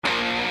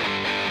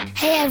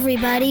Hey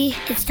everybody,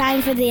 it's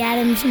time for the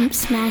Adam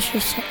Smasher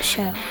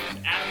Show.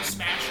 Adam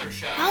Smasher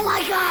Show. Oh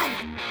my god!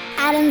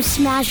 Adam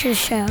Smasher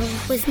Show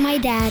with my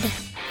dad.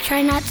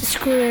 Try not to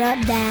screw it up,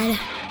 Dad.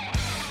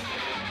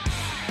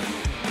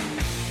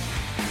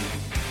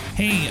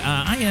 Hey,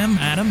 I am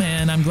Adam,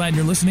 and I'm glad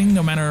you're listening,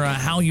 no matter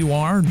how you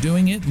are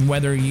doing it,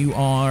 whether you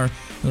are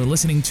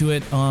listening to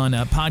it on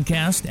a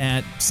podcast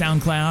at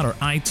SoundCloud or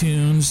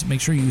iTunes. Make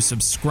sure you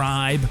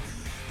subscribe,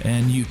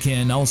 and you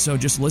can also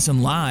just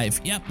listen live.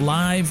 Yep,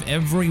 live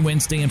every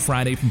Wednesday and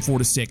Friday from 4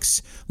 to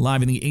 6,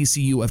 live in the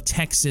ACU of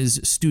Texas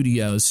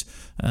studios.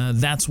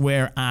 That's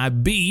where I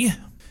be.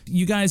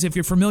 You guys, if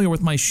you're familiar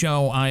with my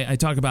show, I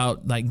talk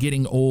about like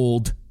getting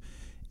old,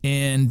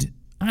 and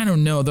I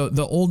don't know,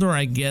 the older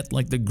I get,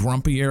 like the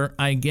grumpier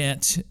I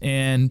get,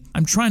 and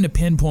I'm trying to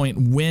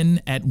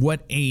pinpoint at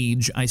what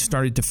age I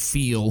started to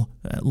feel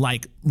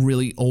like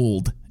really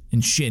old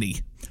and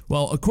shitty.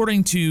 Well,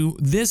 according to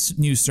this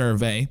new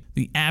survey,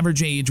 the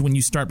average age when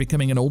you start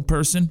becoming an old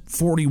person,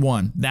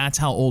 41. That's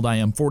how old I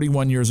am,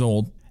 41 years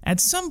old. At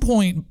some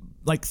point,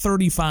 like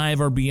 35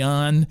 or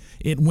beyond,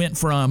 it went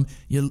from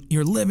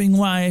you're living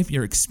life,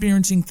 you're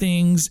experiencing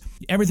things,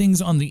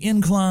 everything's on the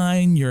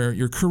incline,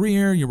 your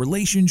career, your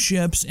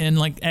relationships, and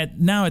like at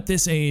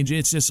this age,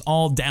 it's just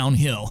all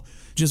downhill,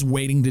 just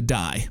waiting to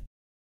die.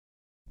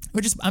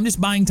 I'm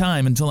just buying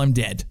time until I'm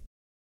dead.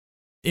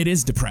 It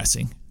is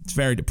depressing. It's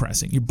very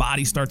depressing. Your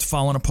body starts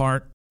falling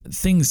apart.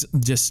 Things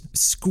just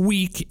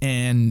squeak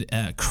and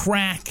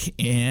crack,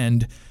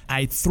 and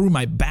I threw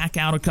my back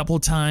out a couple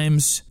of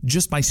times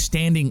just by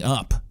standing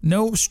up.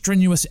 No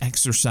strenuous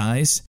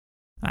exercise.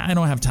 I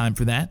don't have time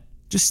for that.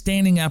 Just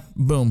standing up,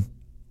 boom,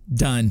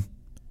 done,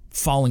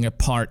 falling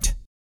apart.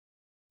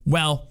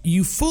 Well,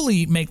 you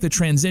fully make the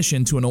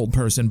transition to an old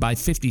person by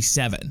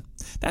 57.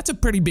 That's a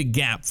pretty big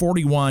gap.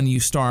 41, you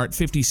start.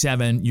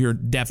 57, you're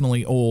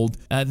definitely old.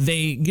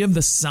 They give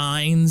the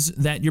signs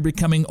that you're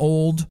becoming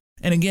old.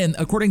 And again,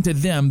 according to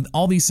them,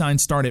 all these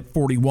signs start at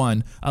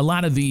 41. A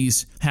lot of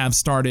these have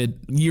started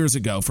years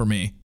ago for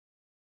me.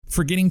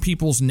 Forgetting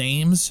people's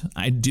names,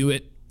 I do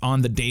it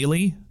on the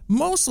daily,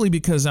 mostly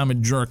because I'm a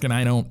jerk and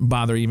I don't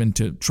bother even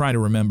to try to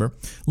remember.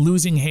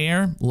 Losing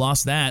hair,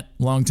 lost that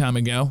long time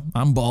ago.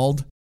 I'm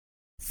bald.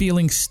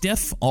 Feeling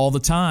stiff all the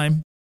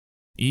time.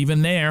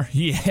 Even there,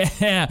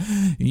 yeah,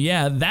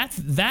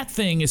 that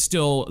thing is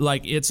still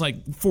like, it's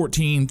like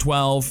 14,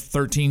 12,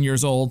 13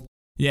 years old.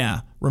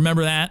 Yeah,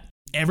 remember that?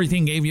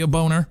 Everything gave you a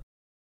boner?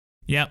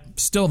 Yep,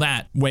 still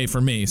that way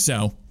for me.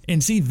 So,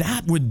 and see,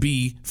 that would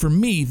be, for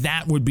me,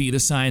 that would be the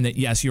sign that,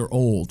 yes, you're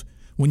old.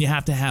 When you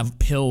have to have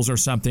pills or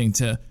something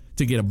to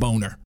get a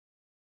boner.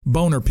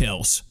 Boner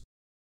pills.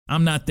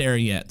 I'm not there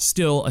yet.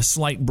 Still, a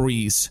slight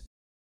breeze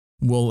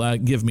will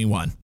give me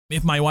one.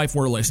 If my wife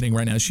were listening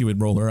right now, she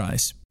would roll her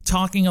eyes.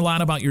 Talking a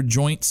lot about your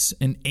joints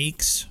and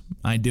aches.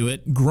 I do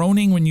it.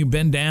 Groaning when you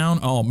bend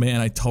down. Oh,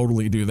 man, I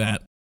totally do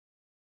that.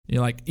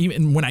 You're like,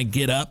 even when I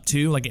get up,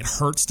 too, like it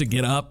hurts to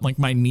get up, like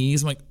my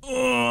knees, I'm like,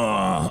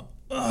 oh,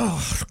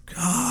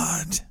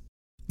 God.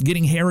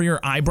 Getting hairier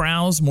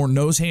eyebrows, more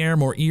nose hair,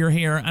 more ear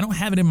hair. I don't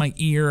have it in my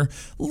ear,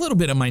 a little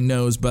bit in my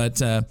nose, but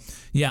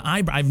yeah,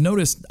 I've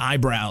noticed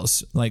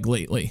eyebrows like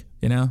lately,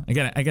 you know? I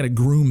gotta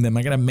groom them,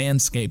 I gotta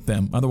manscape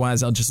them,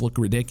 otherwise I'll just look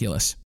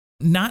ridiculous.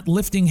 Not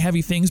lifting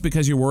heavy things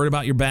because you're worried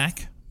about your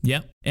back.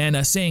 Yep.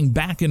 And saying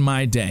back in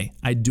my day,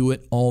 I do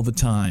it all the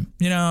time.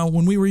 You know,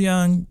 when we were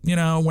young, you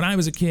know, when I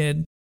was a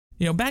kid,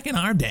 you know, back in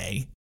our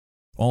day,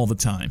 all the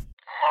time.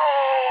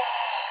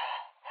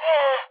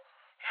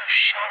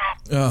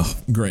 Shut up. Oh,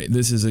 great.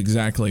 This is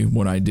exactly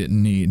what I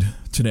didn't need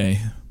today.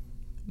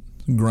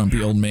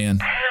 Grumpy old man.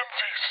 Pansy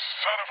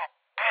son of a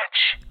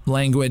bitch.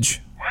 Language.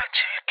 Wait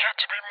till you get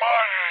to be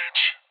my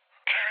age.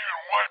 Can't even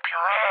wipe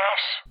your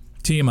ass.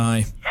 TMI.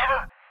 Ever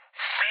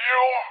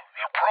feel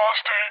your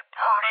prostate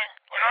hurting?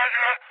 Like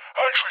I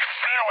actually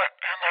feel it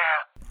in there.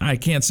 I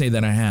can't say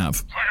that I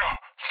have. It's like a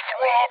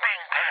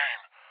throbbing pain.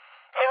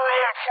 Ever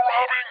had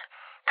throbbing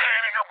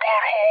pain in your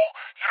butthole?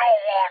 You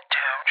don't want to.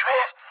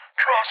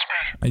 Trust me.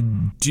 I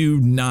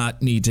do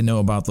not need to know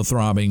about the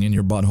throbbing in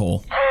your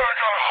butthole. I got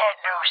a hot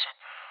nurse that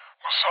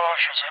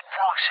massages it and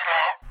works it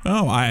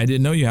out. Oh, I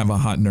didn't know you have a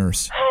hot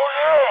nurse. Oh,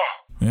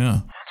 yeah. Yeah. I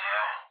do.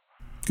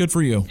 Good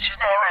for you. She's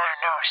not really a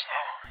nurse,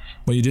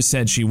 though. Well, you just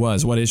said she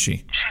was. What is she?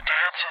 She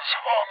dances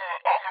on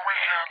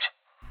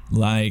the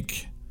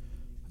weekends.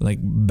 Like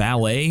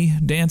ballet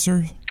dancer?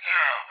 Yeah,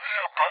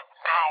 but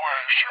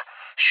ballet.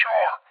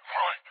 Sure.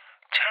 More like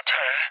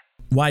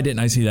tete. Why didn't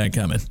I see that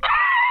coming?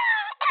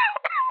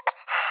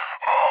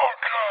 Oh,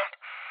 God.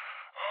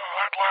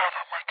 I'd laugh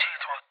if my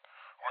teeth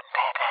wouldn't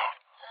pop out.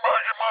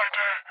 Back in my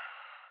day.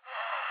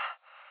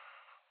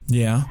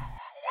 Yeah. What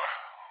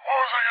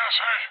was I going to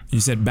say? You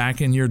said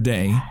back in your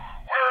day. Where am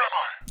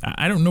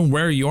I? I don't know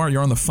where you are.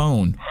 You're on the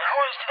phone. Who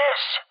is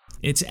this?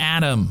 It's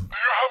Adam. Do you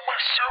have my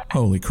soup?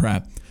 Holy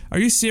crap. Are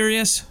you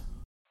serious?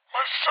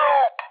 My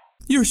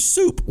soup. Your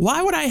soup?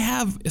 Why would I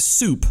have a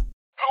soup? The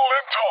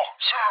lentil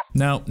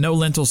soup. No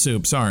lentil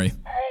soup. Sorry. Well,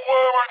 what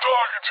am I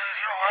talking to if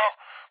you don't have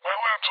my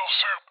lentil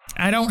soup?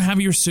 I don't have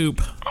your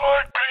soup. I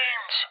like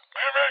beans.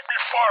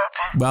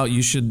 but Well,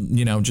 you should,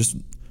 just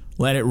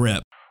let it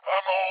rip.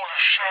 I'm old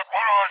as shit.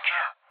 What do I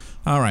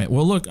care? All right.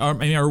 Well, look,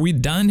 are we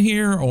done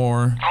here, or?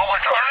 Oh my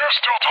God, you're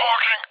still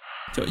talking?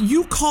 So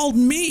you called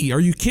me. Are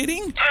you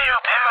kidding? Hey, your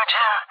parents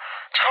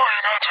tell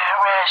you not to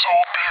harass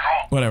old people.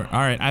 Whatever.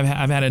 All right.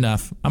 I've had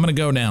enough. I'm going to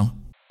go now. What?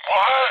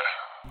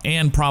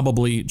 And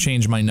probably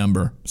change my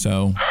number. So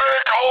Hey, Cole,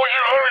 you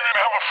don't even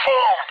have a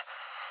phone.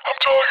 I'm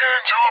talking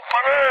into a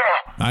banana.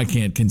 I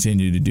can't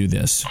continue to do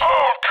this. Oh, God,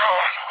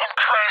 I'm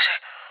crazy.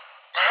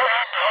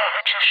 Man,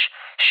 I just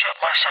shit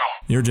myself.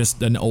 You're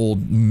just an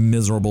old,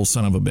 miserable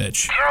son of a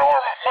bitch. You know where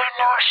my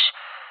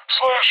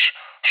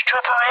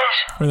nurse/stripper is?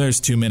 Or there's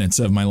 2 minutes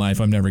of my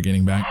life I'm never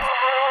getting back. Oh,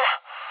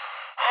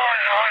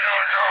 yeah, I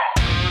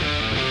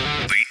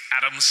gotta go. The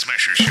Adam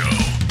Smasher Show.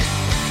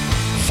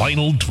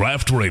 Final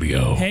Draft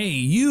Radio. Hey,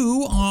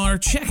 you are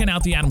checking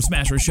out the Adam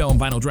Smasher Show on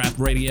Vinyl Draft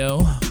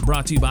Radio,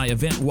 brought to you by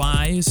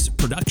EventWise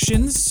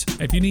Productions.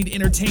 If you need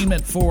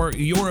entertainment for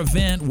your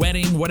event,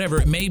 wedding,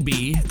 whatever it may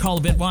be, call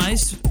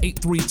EventWise,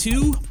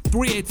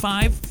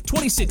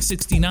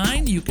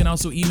 832-385-2669. You can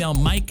also email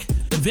Mike,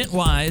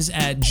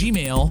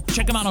 eventwise@gmail.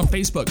 Check him out on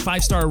Facebook,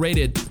 5-star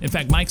rated. In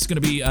fact, Mike's going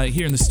to be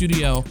here in the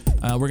studio.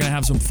 We're going to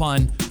have some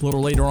fun a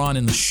little later on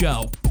in the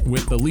show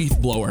with the leaf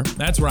blower.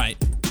 That's right.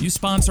 You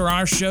sponsor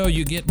our show,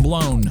 you get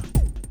blown.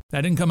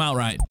 That didn't come out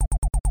right.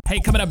 Hey,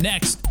 coming up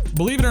next,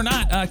 believe it or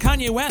not,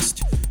 Kanye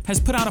West has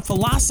put out a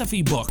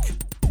philosophy book.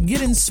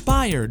 Get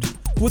inspired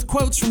with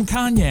quotes from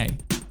Kanye.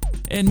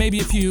 And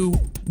maybe a few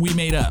we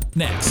made up.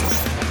 Next.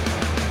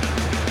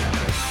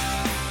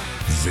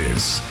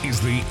 This is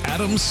the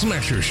Adam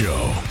Smasher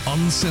Show,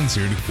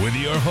 uncensored, with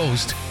your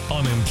host,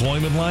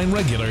 unemployment line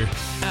regular,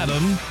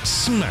 Adam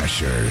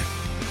Smasher.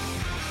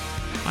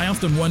 I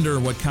often wonder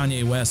what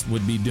Kanye West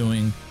would be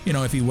doing,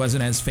 if he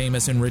wasn't as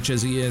famous and rich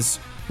as he is.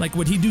 Like,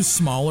 would he do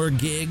smaller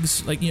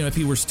gigs? Like, if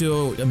he were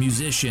still a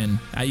musician,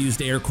 I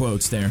used air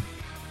quotes there.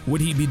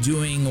 Would he be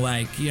doing,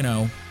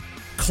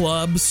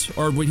 clubs?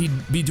 Or would he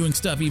be doing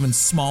stuff even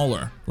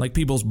smaller, like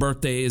people's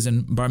birthdays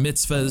and bar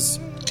mitzvahs?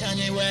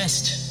 Kanye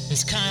West,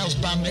 it's Kyle's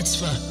bar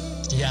mitzvah.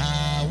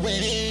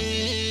 Yahweh,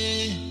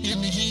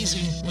 in the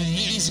Yeezy, with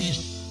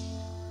Yeezy.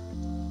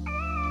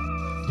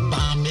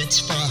 Bar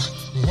mitzvah,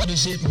 what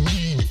does it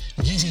mean?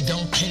 Yeezy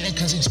don't care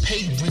cause he's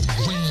paid with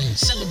green.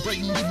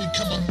 Celebrating you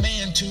become a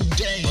man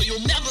today, or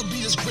you'll never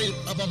be as great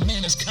of a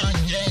man as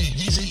Kanye.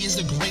 Yeezy is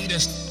the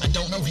greatest, I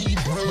don't know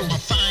Hebrew. My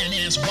fine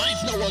ass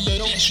wife know a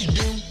little, yes she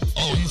do.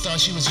 Oh, you thought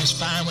she was just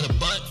fine with a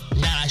butt?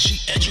 Nah, she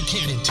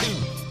educated too.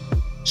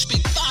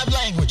 Speak 5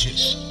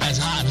 languages, that's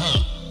hot,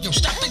 huh? Yo,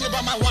 stop thinking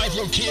about my wife,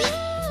 little kid.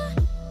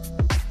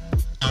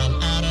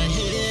 I'm out of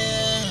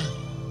here.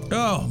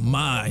 Oh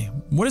my.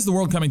 What is the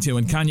world coming to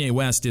when Kanye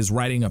West is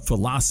writing a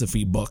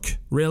philosophy book?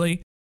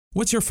 Really?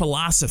 What's your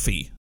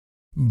philosophy?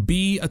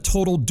 Be a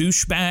total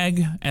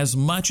douchebag as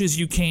much as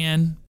you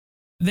can.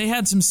 They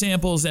had some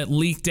samples that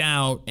leaked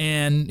out,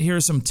 and here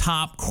are some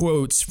top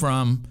quotes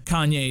from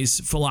Kanye's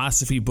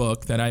philosophy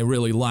book that I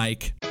really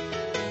like.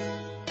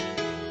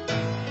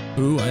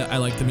 Ooh, I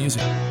like the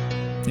music.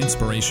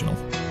 Inspirational.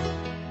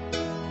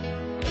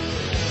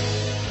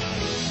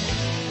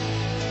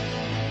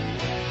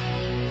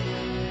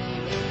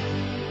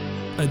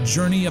 A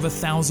journey of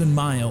 1,000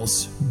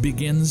 miles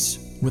begins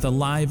with a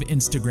live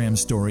Instagram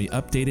story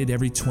updated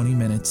every 20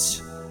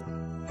 minutes.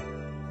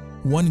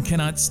 One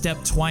cannot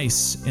step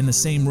twice in the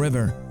same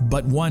river,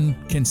 but one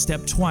can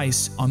step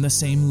twice on the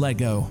same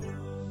Lego.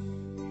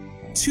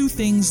 2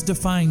 things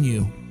define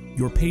you: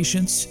 your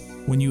patience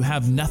when you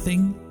have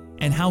nothing,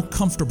 and how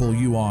comfortable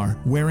you are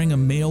wearing a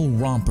male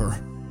romper.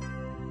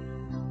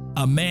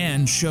 A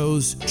man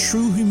shows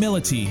true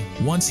humility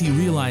once he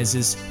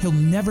realizes he'll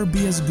never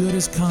be as good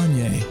as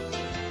Kanye.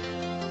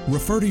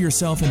 Refer to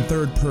yourself in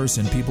third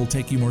person, people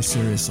take you more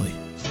seriously.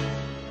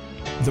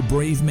 The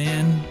brave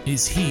man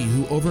is he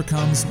who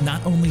overcomes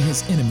not only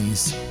his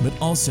enemies, but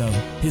also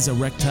his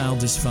erectile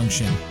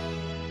dysfunction.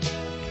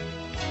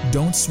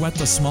 Don't sweat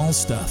the small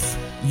stuff.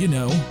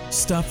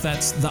 Stuff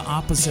that's the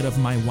opposite of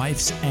my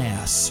wife's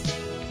ass.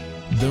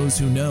 Those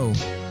who know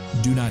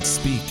do not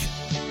speak.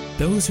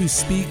 Those who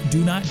speak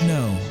do not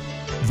know.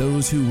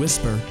 Those who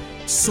whisper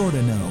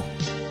sorta know.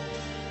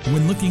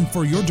 When looking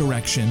for your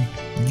direction,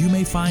 you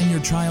may find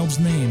your child's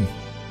name.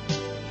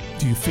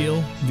 Do you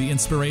feel the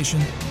inspiration?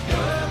 You're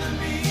the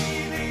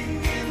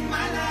meaning in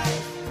my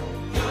life.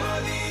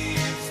 You're the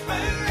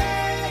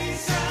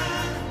inspiration.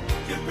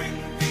 You bring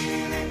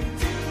feeling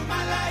to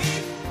my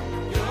life.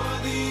 You're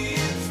the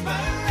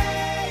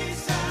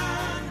inspiration.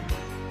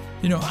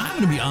 I'm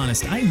going to be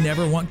honest. I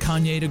never want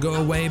Kanye to go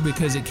away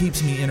because it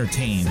keeps me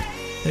entertained.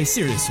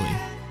 Seriously.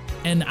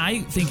 And I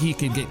think he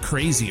could get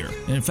crazier.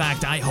 In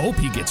fact, I hope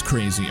he gets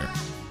crazier.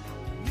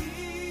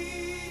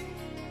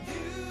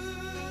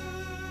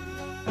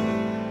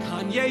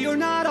 Kanye, you're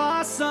not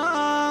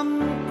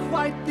awesome.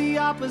 Quite the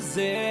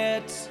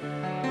opposite.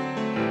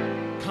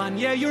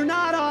 Kanye, you're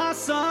not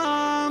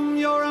awesome.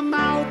 You're a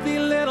mouthy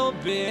little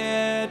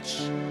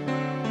bitch.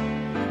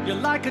 You're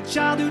like a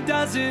child who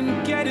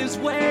doesn't get his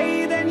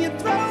way, then you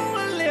throw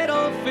a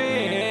little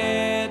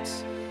fit.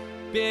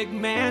 Big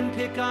man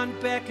pick on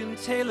Beck and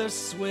Taylor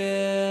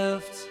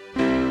Swift.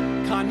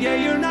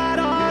 Kanye, you're not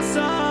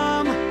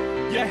awesome.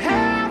 You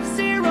have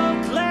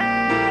zero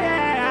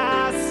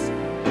class.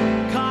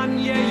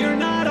 Kanye, you're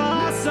not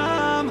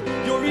awesome.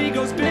 Your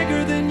ego's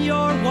bigger than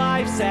your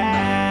wife's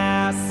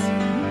ass.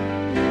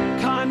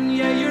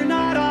 Kanye, you're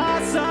not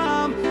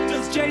awesome.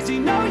 Does Jay-Z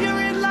know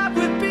you're in love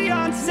with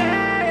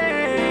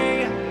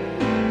Beyonce?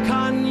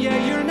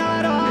 Kanye, you're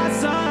not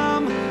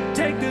awesome.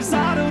 Take this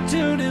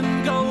auto-tune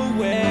and go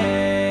away.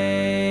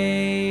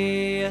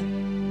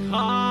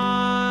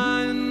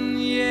 Kanye,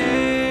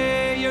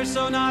 you're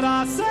so not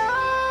awesome.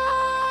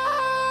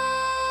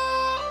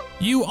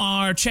 You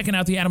are checking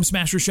out the Adam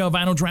Smasher Show,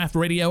 Vinyl Draft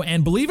Radio,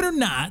 and believe it or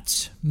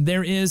not,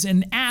 there is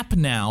an app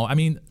now. I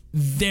mean,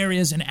 there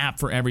is an app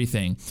for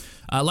everything.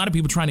 A lot of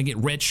people trying to get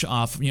rich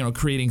off,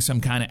 creating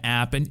some kind of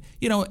app. And,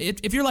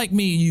 if you're like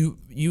me,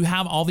 you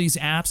have all these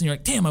apps and you're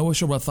like, damn, I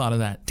wish I would have thought of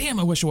that. Damn,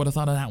 I wish I would have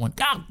thought of that one.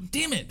 God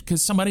damn it,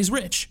 because somebody's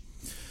rich.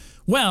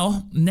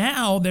 Well,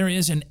 now there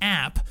is an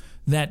app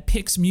that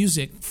picks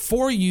music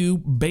for you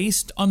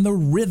based on the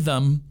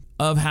rhythm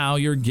of how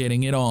you're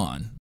getting it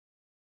on.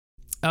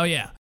 Oh,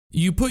 yeah.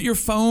 You put your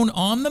phone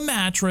on the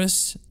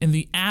mattress, and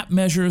the app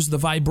measures the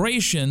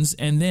vibrations,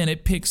 and then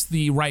it picks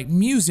the right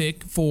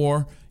music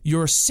for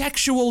your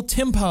sexual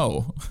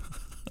tempo.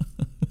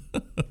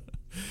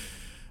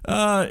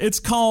 It's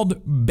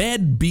called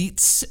Bed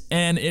Beats,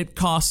 and it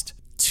costs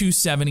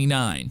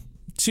 $2.79.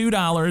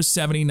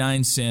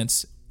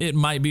 $2.79. It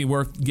might be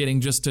worth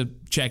getting just to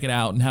check it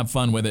out and have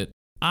fun with it.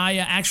 I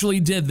actually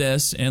did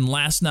this, and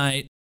last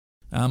night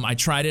I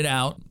tried it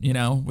out,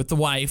 with the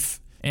wife,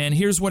 and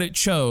here's what it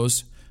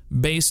chose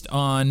based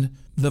on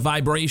the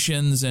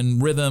vibrations and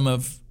rhythm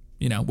of,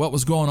 what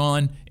was going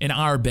on in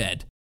our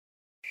bed.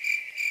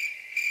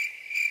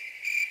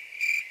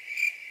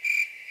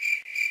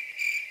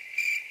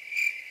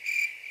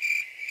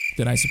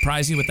 Did I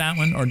surprise you with that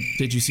one, or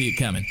did you see it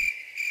coming?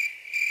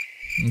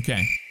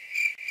 Okay.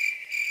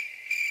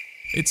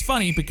 It's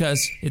funny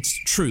because it's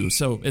true,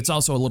 so it's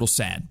also a little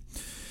sad.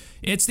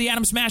 It's the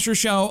Adam Smasher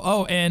Show.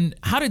 Oh, and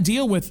how to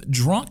deal with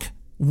drunk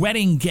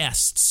wedding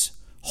guests.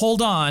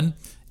 Hold on.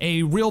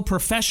 A real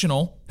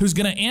professional who's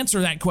going to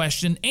answer that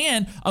question,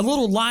 and a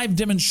little live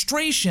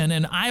demonstration,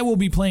 and I will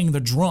be playing the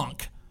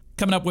drunk.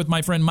 Coming up with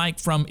my friend Mike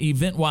from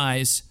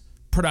Eventwise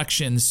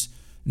Productions.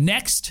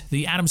 Next,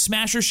 the Adam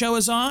Smasher Show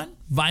is on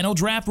Vinyl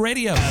Draft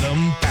Radio.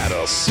 Adam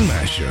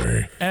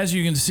Smasher. As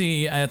you can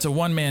see, it's a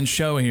one-man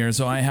show here,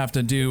 so I have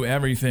to do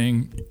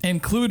everything,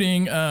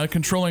 including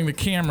controlling the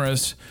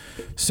cameras.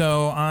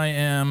 So I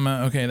am,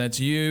 okay, that's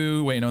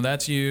you. Wait, no,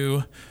 that's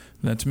you.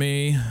 That's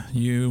me,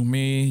 you,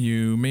 me,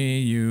 you, me,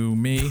 you,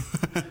 me.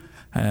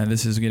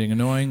 This is getting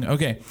annoying.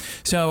 Okay,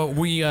 so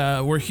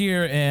we're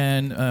here,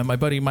 and my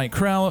buddy Mike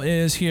Krell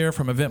is here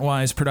from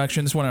Eventwise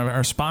Productions, one of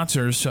our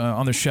sponsors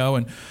on the show,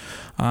 and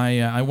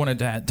I wanted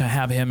to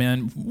have him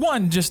in,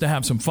 one, just to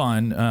have some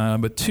fun,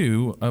 but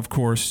two, of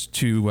course,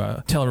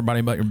 to tell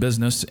everybody about your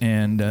business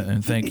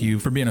and thank you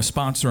for being a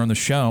sponsor on the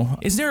show.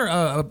 Is there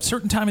a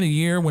certain time of the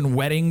year when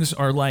weddings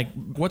are like,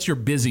 what's your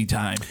busy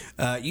time?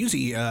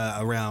 Usually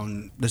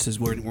around,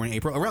 we're in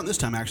April, around this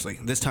time actually.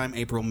 This time,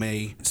 April,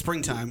 May,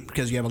 springtime,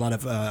 because you have a lot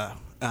of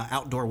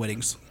outdoor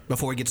weddings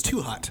before it gets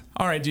too hot.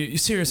 All right, dude,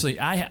 seriously,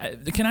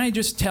 can I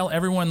just tell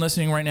everyone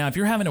listening right now, if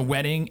you're having a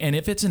wedding, and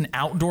if it's an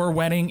outdoor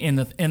wedding in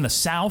the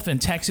South, in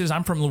Texas,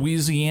 I'm from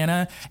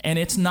Louisiana, and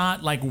it's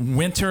not like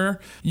winter,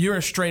 you're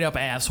a straight up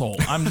asshole.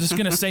 I'm just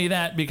gonna say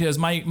that because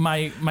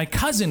my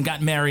cousin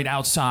got married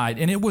outside,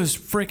 and it was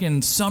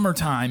freaking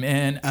summertime,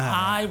 and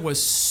I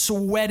was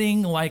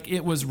sweating like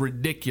it was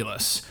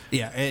ridiculous.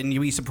 Yeah, and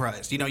you'd be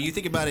surprised. You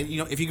think about it,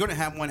 if you're going to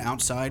have one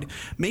outside,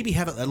 maybe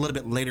have it a little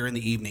bit later in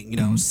the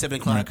evening,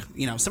 7 o'clock,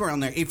 right. Somewhere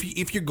around there,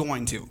 if you're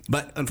going to.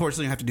 But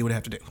unfortunately, you have to do what I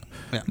have to do.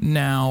 Yeah.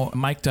 Now,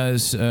 Mike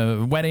does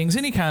weddings,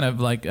 any kind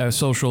of like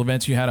social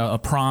events. You had a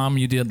prom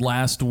you did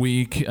last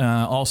week,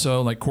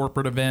 also like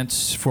corporate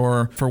events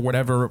for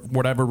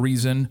whatever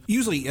reason.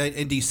 Usually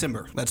in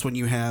December, that's when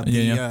you have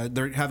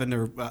they're having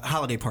their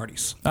holiday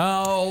parties.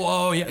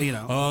 Oh yeah.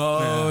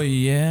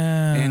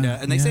 Yeah.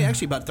 And they say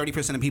actually about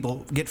 30% of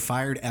people get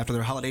fired after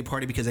their holiday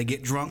party because they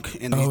get drunk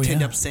and they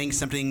end up saying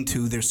something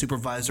to their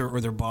supervisor or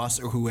their boss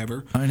or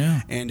whoever. I know.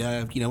 And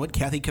you know what?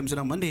 Kathy comes in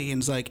on Monday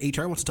and is like,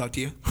 HR wants to talk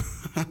to you.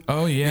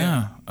 Oh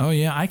yeah.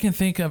 I can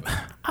think of.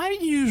 I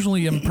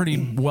usually am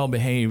pretty well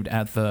behaved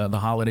at the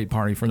holiday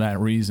party for that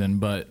reason,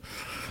 but.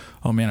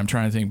 Oh, man, I'm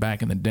trying to think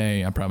back in the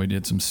day. I probably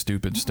did some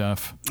stupid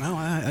stuff. Oh,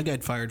 I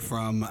got fired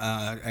from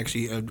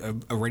actually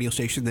a radio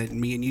station that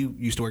me and you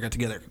used to work at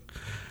together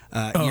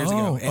years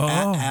ago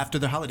after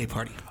the holiday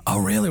party. Oh,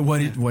 really?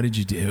 What did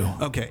you do?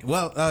 Okay.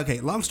 Well,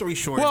 long story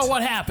short. Well,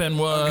 what happened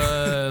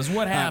was,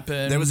 what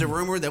happened? There was a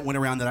rumor that went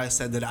around that I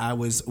said that I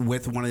was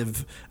with one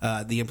of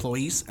the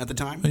employees at the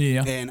time.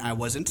 Yeah. And I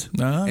wasn't.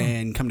 Oh.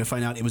 And come to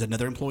find out, it was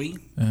another employee.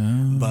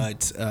 Oh.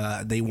 But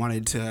they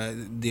wanted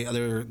the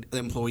other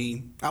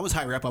employee. I was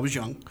higher up. I was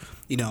young.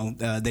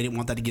 they didn't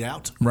want that to get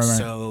out. Right.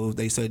 So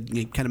they said,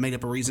 kind of made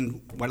up a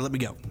reason why to let me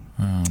go.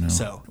 Oh, no.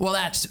 So, well,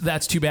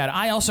 that's too bad.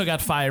 I also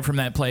got fired from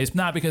that place,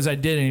 not because I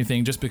did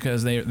anything, just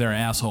because they're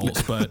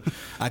assholes. But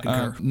I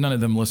concur. None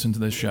of them listen to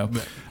this show.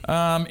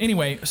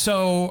 Anyway,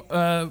 so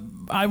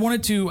I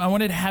wanted to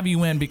have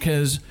you in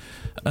because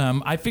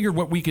I figured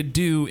what we could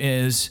do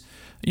is,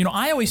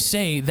 I always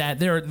say that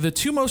they're the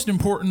two most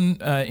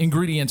important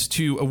ingredients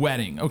to a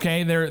wedding,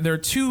 okay? There are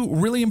two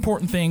really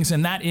important things,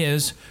 and that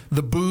is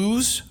the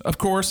booze, of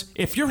course.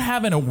 If you're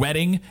having a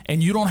wedding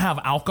and you don't have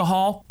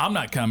alcohol, I'm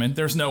not coming.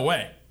 There's no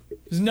way.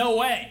 There's no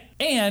way.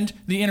 And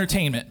the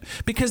entertainment,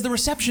 because the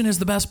reception is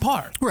the best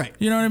part. Right.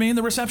 You know what I mean?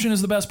 The reception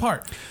is the best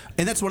part.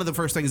 And that's one of the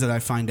first things that I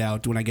find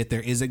out when I get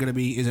there. Is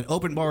it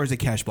open bar or is it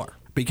cash bar?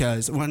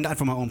 Because, well, not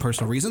for my own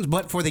personal reasons,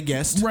 but for the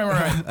guest.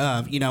 Right.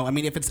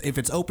 If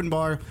it's open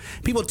bar,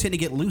 people tend to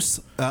get loose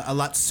a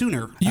lot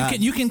sooner.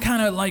 You can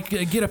kind of like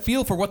get a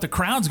feel for what the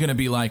crowd's going to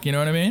be like. You know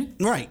what I mean?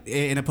 Right.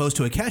 And opposed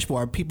to a cash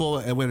bar,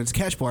 when it's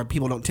cash bar,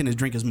 people don't tend to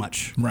drink as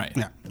much. Right.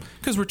 Yeah.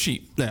 Because we're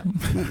cheap. Yeah.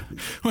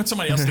 Want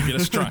somebody else to get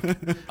us drunk.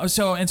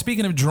 So, and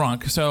speaking of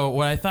drunk, so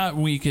what I thought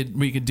we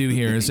could do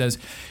here is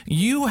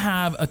you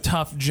have a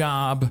tough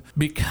job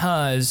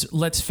because,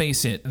 let's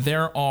face it,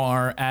 there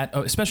are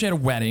especially at a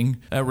wedding,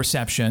 a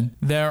reception,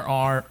 there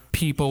are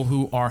people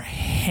who are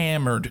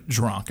hammered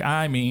drunk.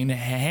 I mean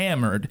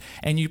hammered.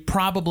 And you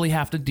probably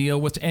have to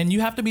deal with, and you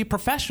have to be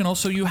professional,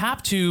 so you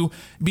have to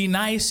be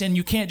nice and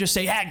you can't just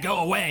say, go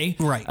away.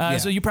 Right. Yeah.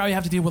 So you probably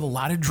have to deal with a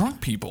lot of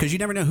drunk people. Because you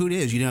never know who it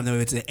is. You don't know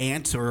if it's an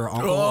aunt or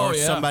uncle or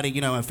somebody,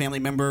 a family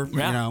member.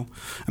 Yeah.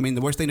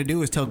 The worst thing to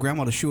do is tell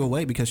grandma to shoo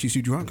away because she's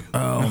too drunk.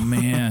 Oh,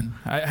 man.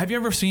 Have you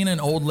ever seen an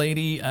old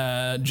lady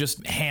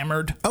just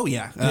hammered? Oh,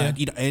 yeah.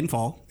 And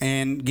fall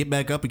and get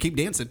back up and keep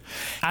dancing.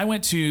 I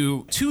went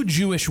to 2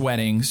 Jewish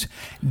weddings.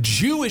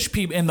 Jewish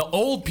people and the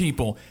old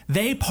people,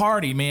 they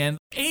party, man.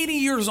 80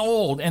 years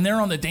old, and they're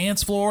on the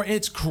dance floor.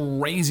 It's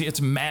crazy. It's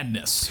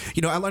madness.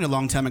 I learned a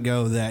long time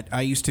ago that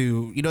I used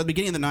to, at the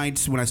beginning of the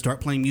night when I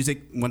start playing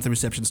music, once the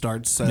reception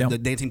starts, the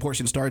dancing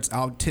portion starts,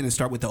 I'll tend to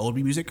start with the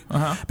older music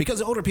because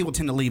the older people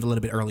tend to leave a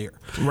little bit earlier.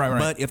 Right.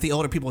 But if the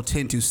older people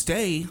tend to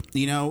stay,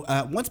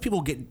 once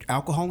people get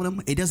alcohol in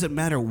them, it doesn't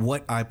matter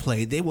what I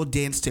play. They will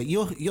dance to,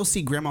 you'll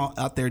see grandma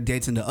out there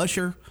dancing to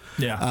Usher.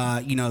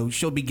 Yeah.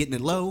 She'll be getting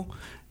it low.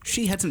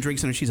 She had some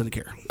drinks in her. She doesn't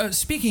care.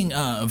 Speaking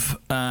of,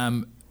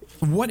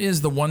 what is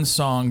the one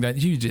song that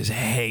you just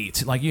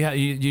hate? Like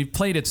you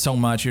played it so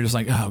much, you're just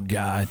like, oh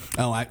God.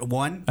 Oh,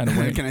 one? I don't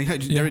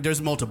know.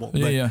 There's multiple.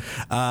 Yeah.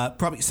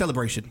 Probably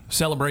Celebration.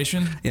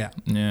 Celebration? Yeah.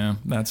 Yeah,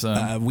 that's...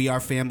 We Are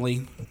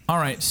Family. All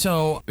right,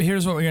 so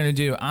here's what we're going to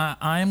do.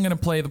 I'm going to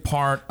play the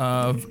part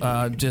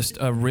of just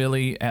a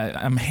really...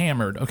 I'm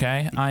hammered,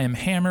 okay? I am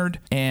hammered,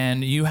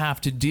 and you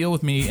have to deal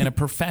with me in a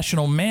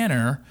professional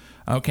manner,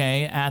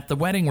 okay, at the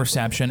wedding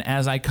reception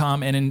as I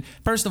come. And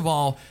first of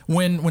all,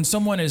 when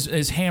someone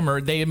is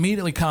hammered, they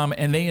immediately come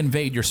and they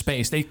invade your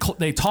space. They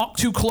talk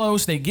too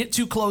close. They get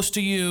too close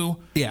to you.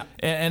 Yeah.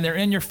 And they're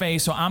in your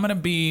face. So I'm going to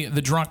be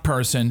the drunk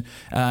person,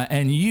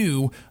 and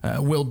you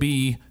will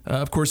be,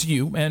 of course,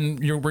 you. And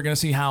we're going to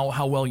see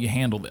how well you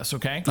handle this,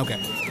 okay? Okay.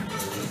 Hey,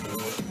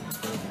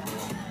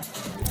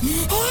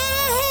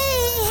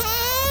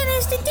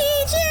 Mr.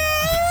 DJ!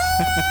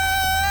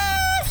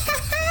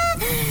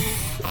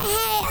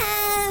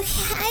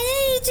 I know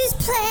you just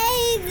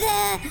played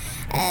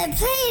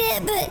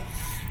it, but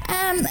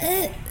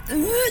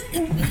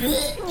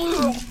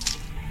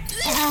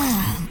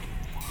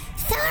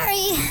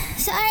sorry,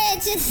 I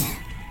just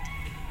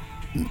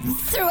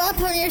threw up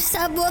on your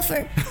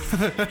subwoofer.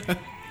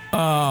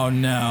 Oh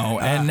no!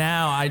 And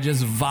now I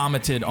just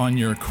vomited on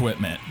your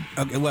equipment.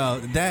 Okay, well,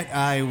 that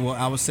I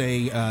will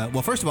say.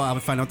 Well, first of all, I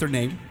would find out their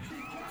name.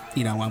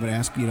 I would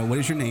ask, what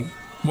is your name?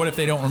 What if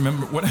they don't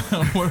remember? What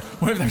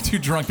if they're too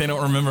drunk they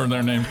don't remember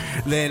their name?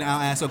 Then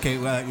I'll ask, okay,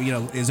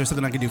 is there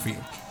something I can do for you?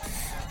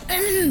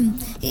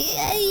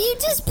 Yeah, you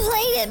just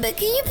played it, but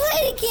can you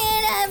play it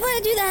again? I want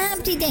to do the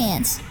Humpty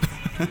dance.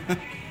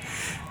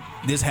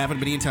 This happened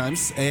many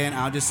times, and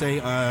I'll just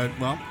say,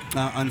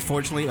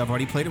 unfortunately, I've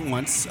already played it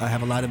once. I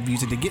have a lot of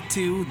music to get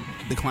to.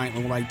 The client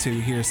would like to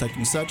hear such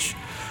and such.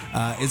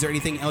 Is there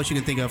anything else you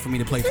can think of for me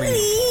to play for you?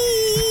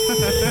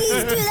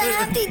 Please do the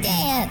Humpty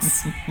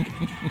dance.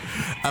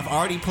 I've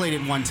already played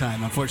it one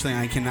time. Unfortunately,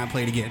 I cannot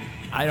play it again.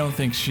 I don't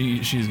think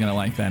she's gonna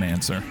like that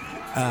answer.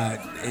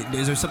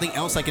 Is there something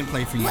else I can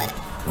play for you?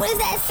 What is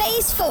that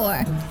face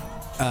for?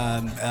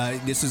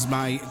 This is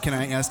my. Can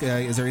I ask?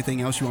 Is there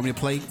anything else you want me to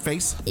play?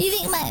 Face? You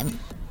think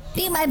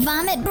my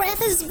vomit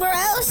breath is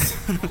gross?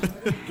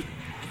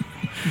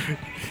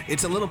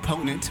 It's a little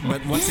potent,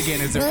 but once again,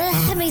 is there?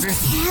 Well, let me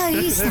tell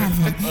you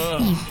something.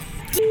 You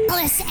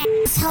d***less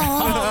asshole.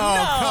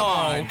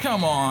 Oh, no!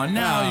 Come on!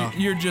 Now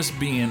you're just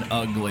being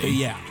ugly.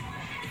 Yeah.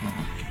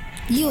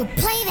 You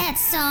play that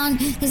song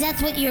because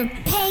that's what you're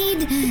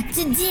paid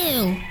to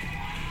do.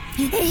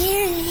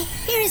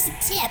 Here's a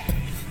tip.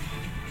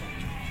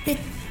 The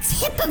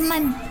tip of my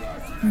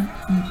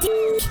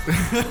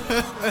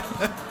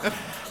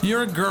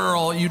You're a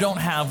girl. You don't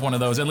have one of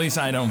those. At least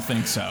I don't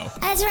think so.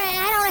 That's right.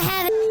 I don't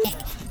have a dick.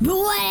 But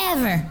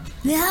whatever.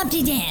 The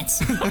Humpty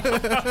Dance.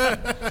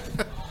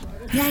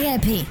 I gotta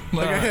pee. All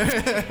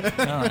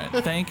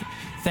right.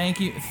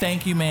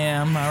 Thank you,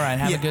 ma'am. All right.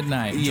 Have a good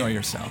night. Enjoy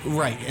yourself.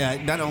 Right.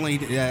 Not only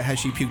has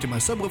she puked in my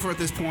subwoofer at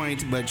this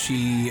point, but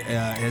she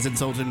has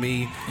insulted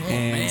me.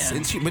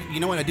 But you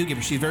know what I do give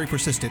her? She's very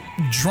persistent.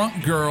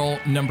 Drunk girl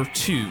number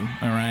 2.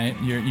 All right.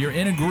 You're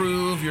in a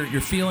groove.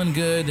 You're feeling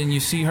good, and you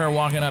see her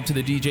walking up to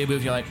the DJ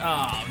booth. You're like,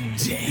 oh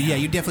damn. Yeah,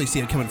 you definitely see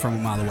it coming from a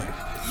mile away.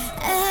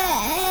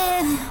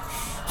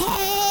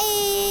 Hey.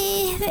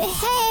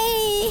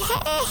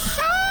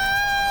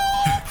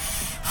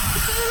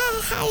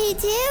 How you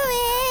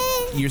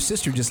doing? Your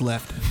sister just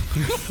left.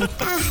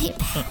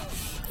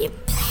 Your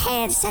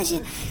pants such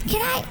a...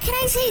 Can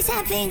I say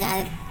something?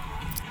 Can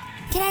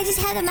I just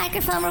have the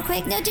microphone real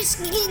quick? No, just...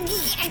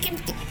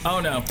 Oh,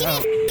 no.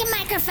 Give me a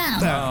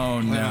microphone.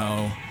 Oh,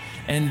 no.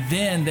 And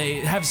then they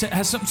have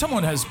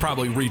someone has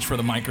probably reached for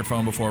the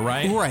microphone before,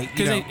 right? Right.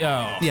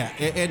 Yeah,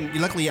 and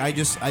luckily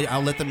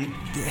I'll let them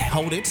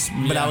hold it,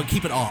 but I will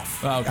keep it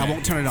off. Okay. I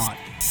won't turn it on.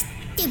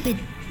 Stupid,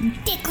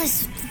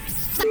 dickless...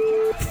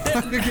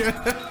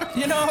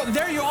 You know,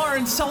 there you are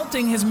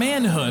insulting his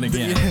manhood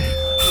again. Hey,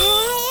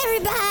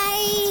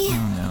 everybody.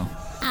 Oh, no.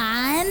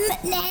 I'm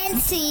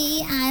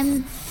Nancy.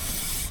 I'm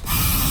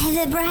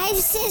the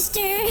bride's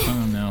sister.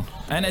 Oh, no.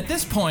 And at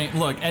this point,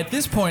 I'm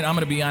going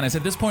to be honest.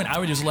 At this point, I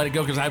would just let it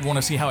go because I want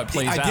to see how it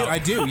plays out. I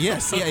do,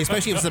 yes. Yeah,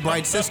 especially if it's the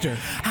bride's sister.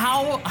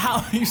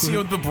 How you see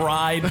with the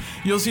bride,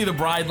 you'll see the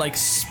bride like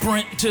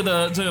sprint to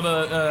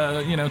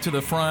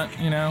the front,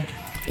 you know.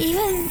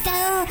 Even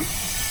though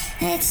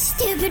that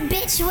stupid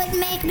bitch wouldn't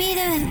make me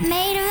the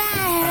maid of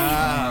honor.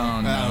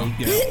 Oh, no.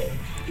 Yeah.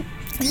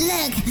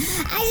 Look,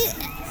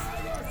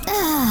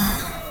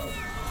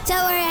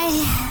 don't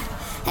worry,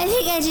 I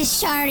think I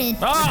just sharted.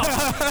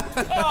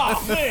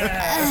 Oh man.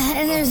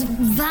 And there's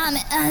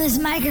vomit on this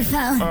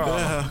microphone.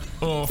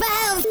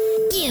 Well,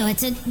 you,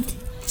 it's a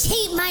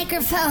cheap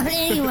microphone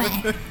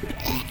anyway.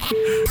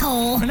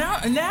 Asshole.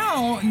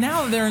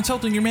 Now they're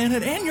insulting your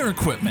manhood and your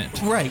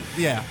equipment. Right,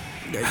 yeah.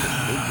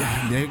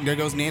 There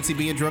goes Nancy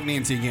being drunk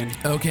Nancy again.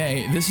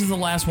 Okay, this is the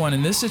last one,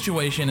 and this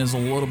situation is a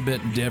little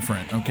bit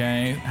different,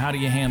 okay? How do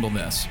you handle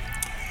this?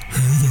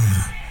 Hey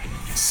there,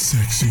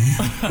 sexy.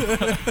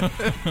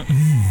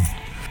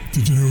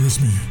 Did you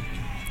notice me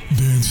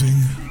dancing?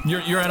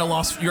 You're at a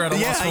loss. You're at a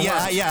loss for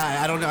words.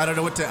 Yeah. I don't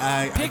know what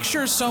to.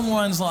 Picture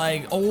someone's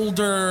like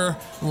older,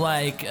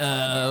 like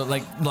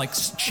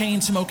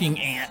chain smoking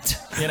aunt.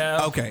 You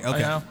know? Okay. You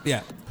know?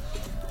 Yeah.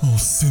 All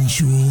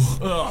sensual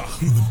on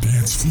the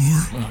dance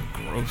floor. Oh,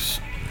 gross.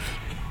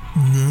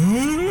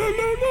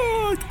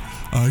 No.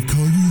 I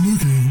call you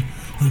looking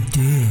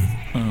dead.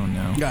 Oh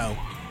no. No.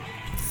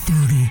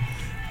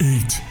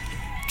 38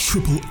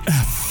 triple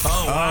F.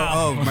 Oh wow.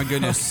 Oh my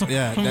goodness.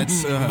 Yeah,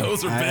 that's.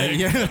 Those are big.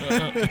 Yeah.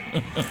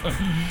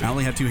 I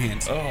only have 2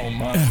 hands. Oh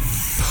my.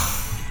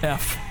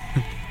 F.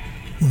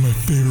 One of my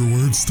favorite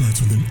words starts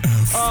with an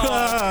F.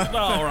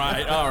 All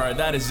right.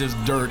 That is just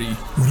dirty.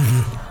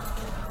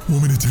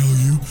 Want me to tell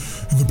you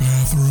in the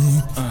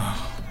bathroom?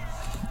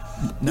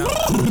 No.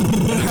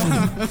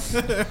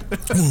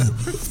 Oh.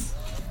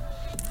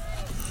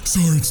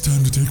 Sorry, it's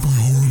time to take my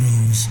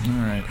hormones.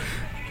 All right.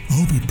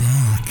 I'll be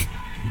back.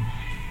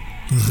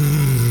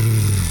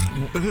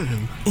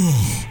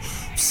 Oh,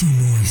 so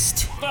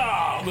moist.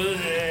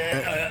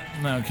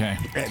 Okay.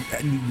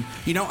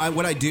 You know,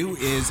 what I do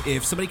is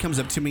if somebody comes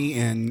up to me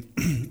and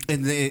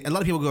a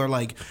lot of people are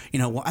like,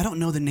 well, I don't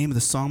know the name of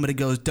the song, but it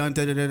goes dun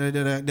da da da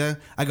da da da.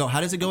 I go,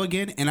 how does it go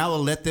again? And I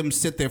will let them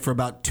sit there for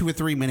about 2 or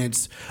 3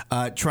 minutes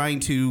trying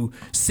to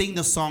sing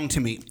the song to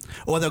me.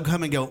 Or they'll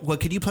come and go, well,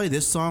 can you play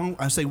this song?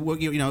 I say, well,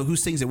 who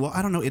sings it? Well,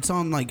 I don't know. It's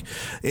on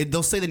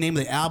they'll say the name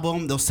of the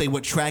album. They'll say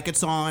what track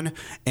it's on.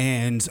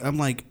 And I'm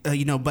like,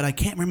 but I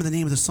can't remember the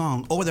name of the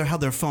song. Or they'll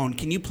have their phone.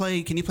 Can you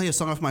play a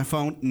song off my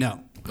phone?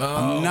 No.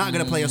 I'm not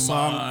going to play a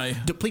song.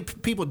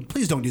 People,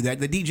 please don't do that.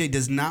 The DJ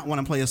does not want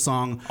to play a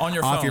song on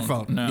your off phone. your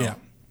phone. No. Yeah.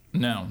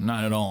 No,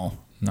 not at all.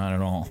 Not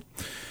at all.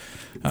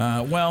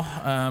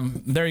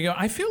 There you go.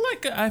 I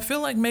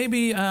feel like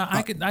maybe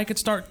I could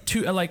start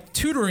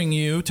tutoring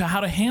you to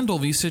how to handle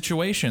these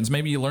situations.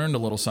 Maybe you learned a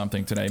little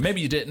something today.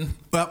 Maybe you didn't.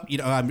 Well,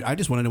 I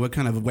just want to know what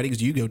kind of weddings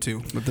do you go to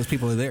if those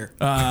people are there.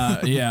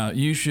 Yeah,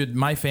 you should.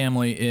 My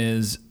family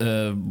is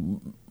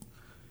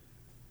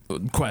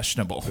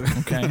questionable.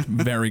 Okay,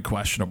 very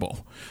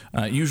questionable.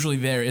 Usually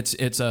there's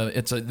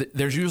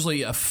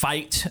usually a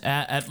fight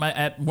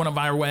at one of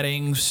our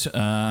weddings.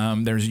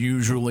 There's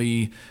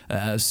usually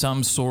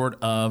some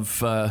sort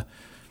of I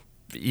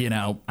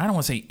don't want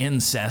to say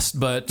incest,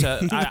 but all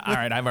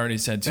right, I've already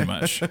said too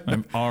much.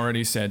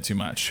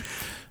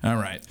 All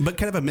right. But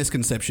kind of a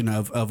misconception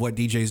of what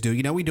DJs do.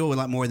 You know, we do a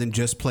lot more than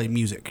just play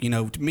music. You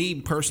know, to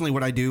me personally,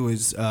 what I do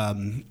is,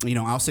 you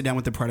know, I'll sit down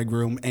with the bride and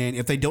groom, and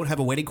if they don't have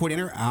a wedding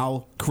coordinator,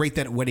 I'll create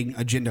that wedding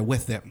agenda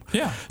with them.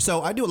 Yeah.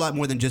 So I do a lot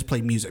more than just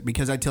play music,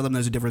 because I tell them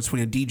there's a difference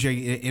between a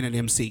DJ and an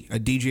MC. A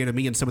DJ to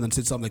me and someone that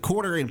sits on the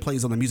corner and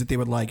plays on the music they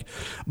would like.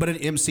 But an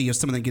MC is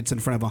someone that gets in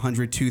front of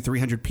 100, 200,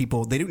 300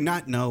 people. They do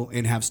not know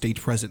and have stage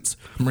presence.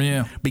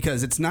 Yeah.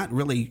 Because it's not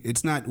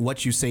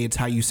what you say, it's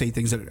how you say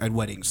things at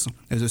weddings.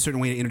 There's a certain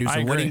way to introduce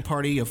a wedding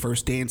party, a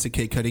first dance, a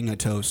cake cutting, a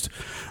toast.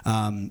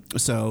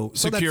 So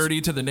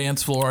security to the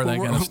dance floor, that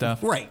kind of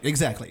stuff. Right,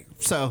 exactly.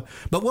 So,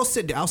 but I'll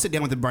sit down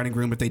with the bride and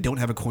groom if they don't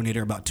have a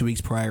coordinator about 2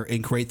 weeks prior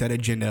and create that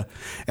agenda,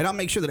 and I'll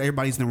make sure that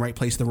everybody's in the right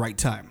place at the right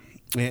time.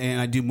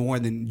 And I do more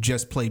than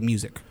just play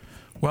music.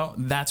 Well,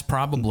 that's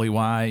probably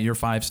why you're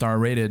 5-star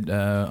rated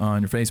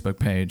on your Facebook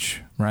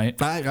page, right?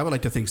 I would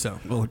like to think so,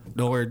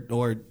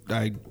 or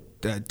I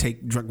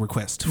take drunk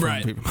requests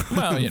from people.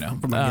 Well, you know,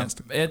 from my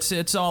guests.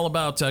 It's all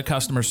about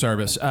customer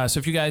service. So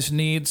if you guys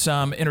need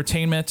some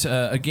entertainment,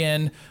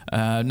 again,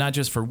 not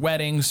just for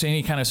weddings,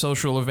 any kind of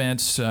social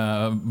events,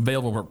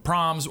 available for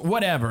proms,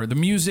 whatever, the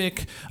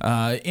music,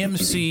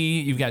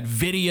 MC, you've got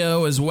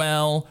video as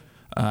well,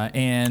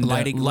 and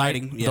lighting.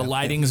 The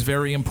lighting's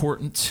very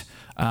important.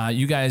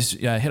 You guys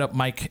hit up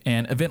Mike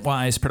and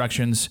EventWise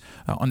Productions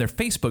on their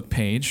Facebook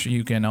page.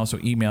 You can also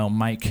email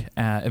Mike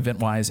at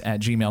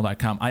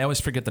eventwise@gmail.com. I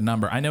always forget the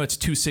number. I know it's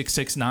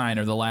 2669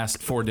 or the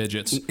last 4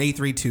 digits.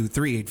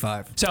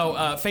 832-385. So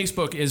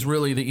Facebook is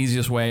really the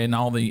easiest way, and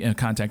all the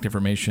contact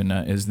information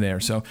is there.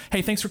 So,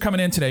 hey, thanks for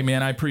coming in today,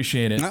 man. I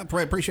appreciate it. I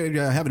appreciate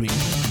having me.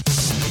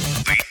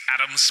 The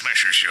Adam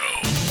Smasher Show.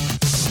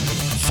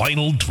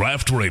 Final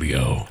Draft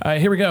Radio.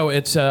 Here we go.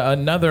 It's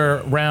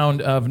another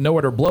round of Know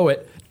It or Blow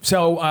It.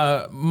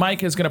 So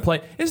Mike is going to play.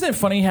 Isn't it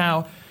funny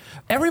how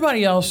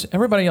everybody else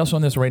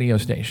on this radio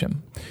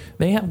station,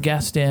 they have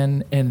guests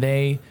in, and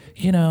they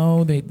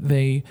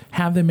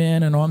have them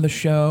in and on the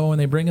show, and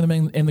they bring them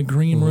in the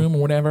green room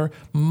or whatever.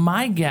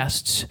 My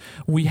guests,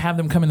 we have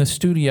them come in the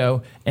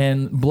studio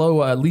and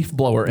blow a leaf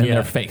blower in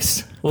their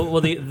face.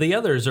 Well, the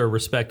others are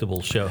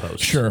respectable show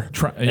hosts. Sure.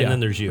 And then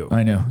there's you.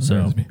 I know.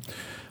 So.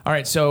 All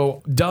right.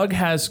 So Doug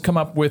has come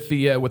up with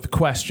the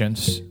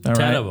questions. All 10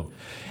 right? of them.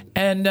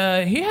 And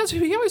he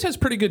always has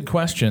pretty good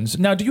questions.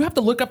 Now, do you have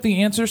to look up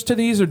the answers to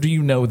these, or do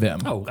you know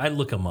them? Oh, I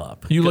look them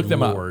up. You look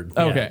them Lord. up.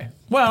 Yeah. Okay.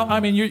 Well, I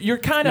mean, you're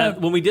kind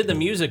of. When we did the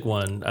music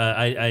one,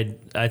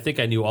 I think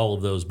I knew all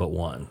of those but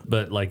one.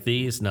 But like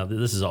these, no,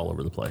 this is all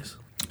over the place.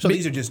 So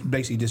these are just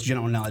basically just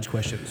general knowledge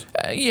questions.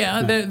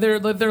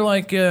 They're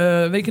like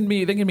they can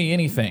be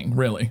anything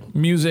really.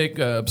 Music,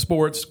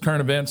 sports,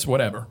 current events,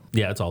 whatever.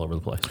 Yeah, it's all over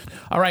the place.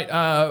 All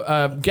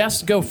right.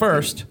 Guests go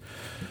first.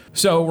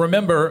 So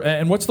remember,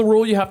 and what's the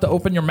rule? You have to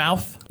open your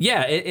mouth?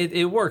 Yeah,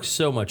 it works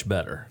so much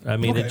better. I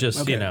mean, it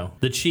just,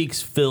 the cheeks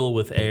fill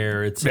with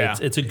air. It's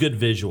a good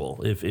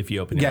visual if you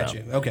open your mouth.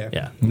 Gotcha. Okay.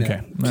 Yeah.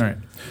 Okay.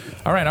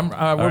 All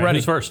right. We're ready.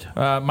 Who's first?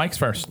 Mike's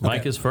first.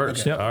 Mike is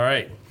first. Okay. Yep. All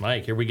right,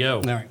 Mike, here we go.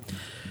 All right.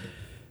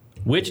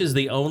 Which is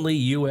the only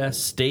U.S.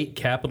 state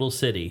capital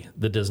city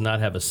that does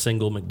not have a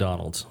single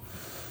McDonald's?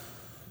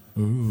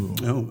 Ooh.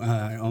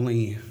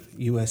 Only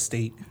U.S.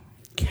 state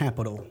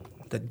capital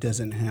that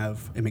doesn't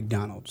have a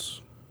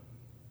McDonald's.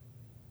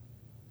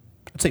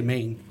 I'd say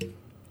Maine.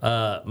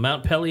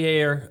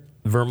 Montpelier,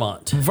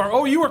 Vermont.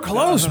 You were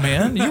close,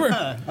 man. You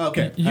were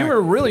Okay. You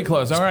were really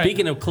close. All right.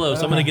 Speaking of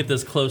close, I'm going to get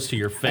this close to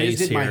your face. I just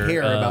did here. my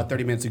hair about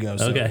 30 minutes ago.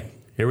 So. Okay,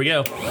 here we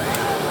go.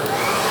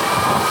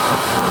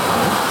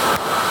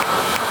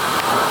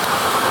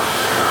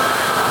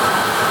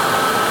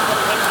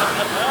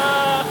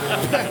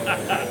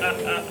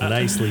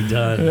 Nicely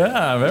done.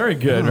 Yeah, very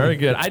good, very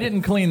good. I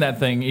didn't clean that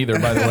thing either,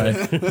 by the way.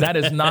 That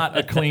is not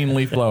a clean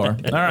leaf blower.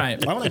 All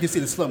right. I would like to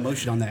see the slow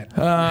motion on that.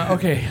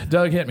 Okay,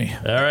 Doug, hit me.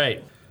 All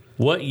right.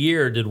 What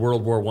year did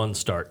World War I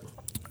start?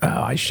 Oh,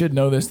 I should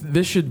know this.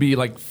 This should be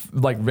like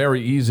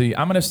very easy.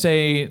 I'm gonna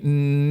say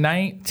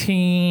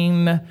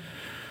 19.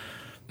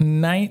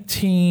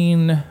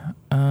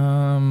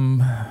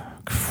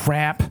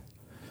 Crap.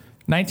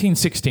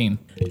 1916.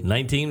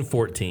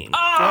 1914.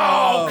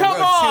 Oh,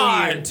 come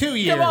on! 2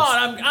 years. Come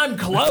on, I'm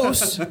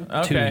close.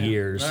 Okay. 2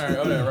 years. All right,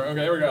 whatever.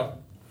 Okay, here we go.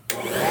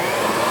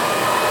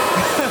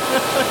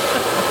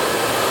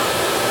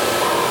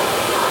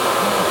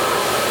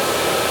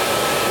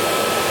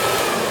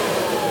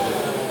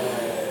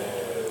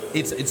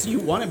 It's you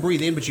want to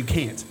breathe in, but you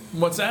can't.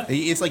 What's that?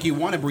 It's like you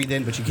want to breathe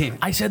in, but you can't.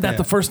 I said that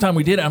the first time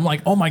we did it. I'm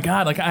like, oh my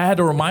God. Like I had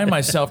to remind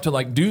myself to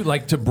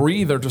to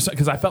breathe or just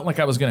because I felt like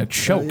I was going to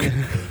choke.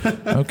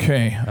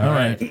 Okay. All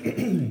right.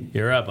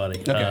 You're up, buddy.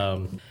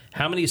 Okay.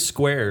 How many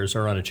squares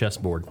are on a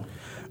chessboard?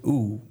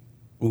 Ooh,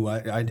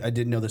 I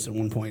didn't know this at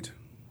one point.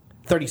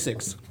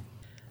 36.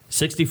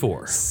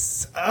 64.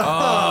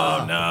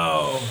 Oh,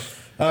 no.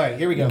 All right,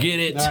 here we go. Get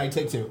it. All right,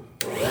 take 2.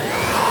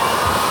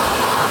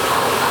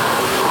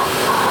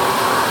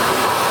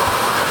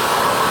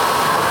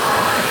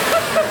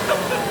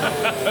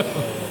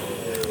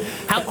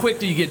 How quick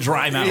do you get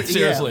dry mouth?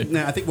 Seriously.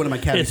 Yeah. No, I think one of my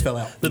cavities fell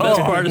out. The best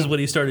part is when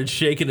he started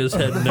shaking his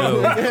head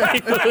no.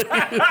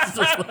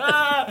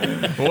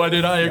 What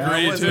did I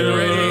agree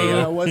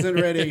I wasn't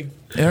ready.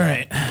 All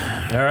right.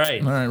 All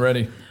right. All right,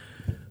 ready.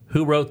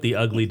 Who wrote The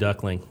Ugly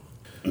Duckling?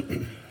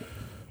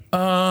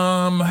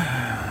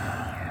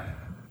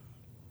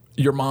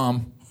 Your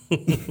mom.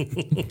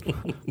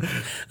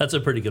 That's a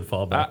pretty good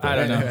fallback. I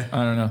don't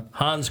know.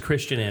 Hans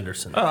Christian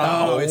Andersen.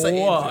 Oh, it's like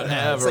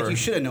whatever. It's like you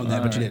should have known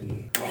that, but you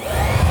didn't.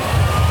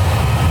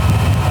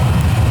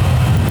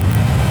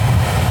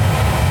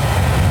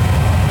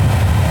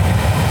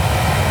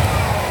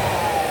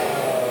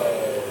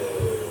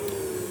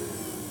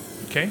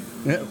 Okay.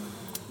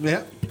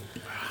 Yeah.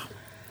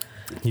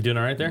 You doing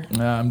all right there?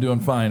 I'm doing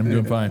fine.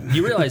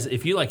 You realize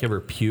if you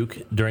ever puke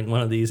during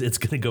one of these, it's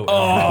going to go.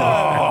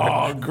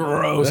 Oh,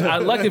 gross!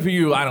 Lucky for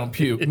you, I don't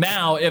puke.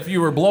 Now, if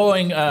you were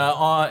blowing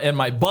in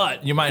my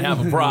butt, you might have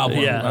a problem.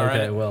 Yeah. all Okay.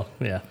 right? Well,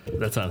 yeah.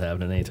 That's not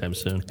happening anytime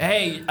soon.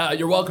 Hey,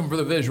 you're welcome for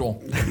the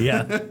visual.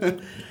 Yeah.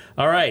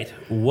 All right.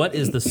 What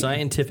is the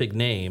scientific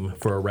name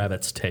for a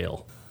rabbit's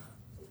tail?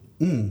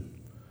 You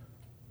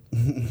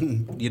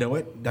know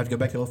what? I have to go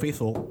back to Old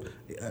Faithful.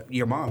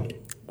 Your mom.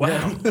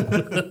 Wow.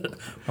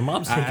 My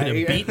mom's taking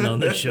a beating on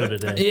this show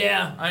today.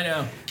 Yeah, I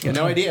know.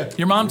 No idea.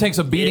 Your mom takes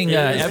a beating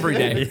every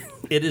day.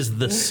 It is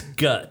the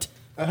scut.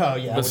 Oh,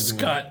 yeah. The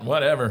scut,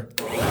 whatever.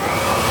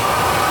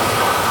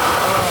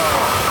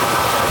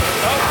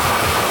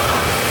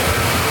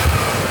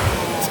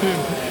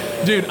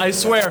 Dude, I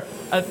swear,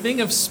 a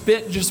thing of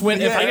spit just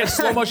went. If I get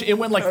slow motion, it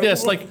went like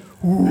this, like.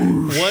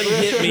 One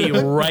hit me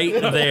right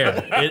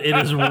there. It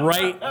is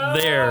right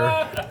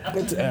there,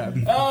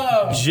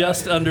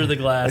 just under the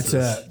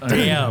glasses.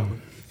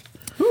 Damn.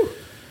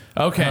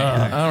 Okay,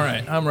 all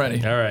right, I'm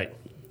ready. All right.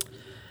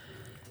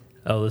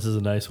 Oh, this is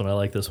a nice one. I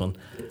like this one.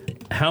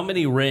 How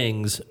many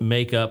rings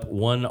make up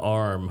one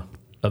arm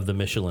of the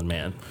Michelin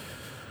Man?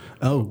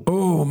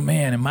 Oh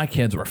man, and my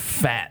kids were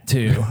fat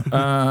too.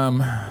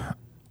 I'm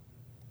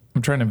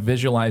trying to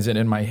visualize it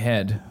in my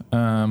head.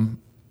 I'm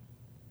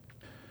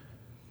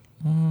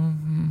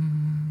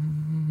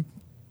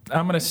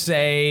gonna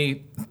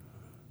say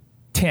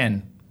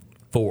 10.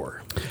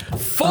 4.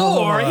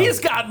 4?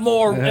 He's got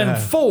more than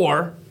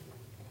 4.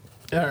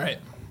 All right.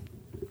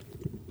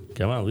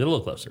 Come on, get a little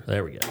closer.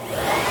 There we go.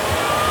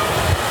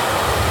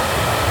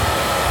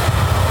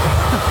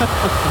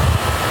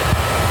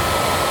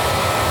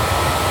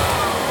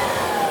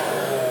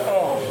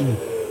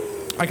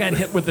 I got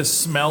hit with the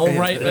smell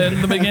right in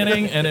the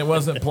beginning, and it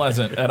wasn't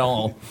pleasant at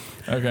all.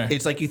 Okay.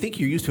 It's like you think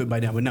you're used to it by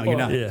now, but no, you're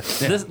not. Yeah.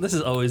 This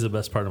is always the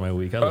best part of my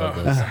week. I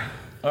love this.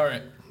 All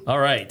right. All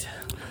right.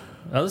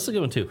 Oh, this is a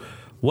good one, too.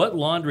 What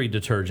laundry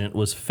detergent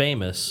was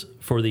famous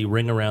for the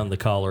ring around the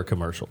collar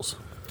commercials?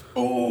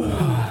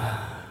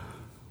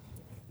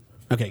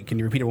 Okay, can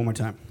you repeat it one more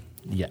time?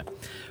 Yeah.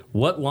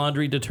 What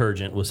laundry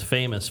detergent was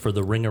famous for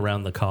the ring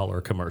around the collar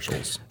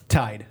commercials?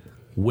 Tide.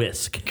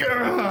 Whisk.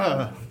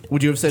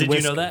 Would you have said Did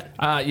whisk? you know that?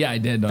 Yeah, I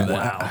did know that.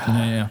 Wow.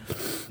 Yeah.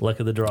 Luck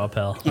of the draw,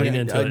 pal. Lean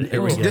into it.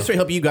 Here we go. This will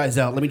help you guys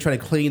out. Let me try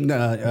to clean,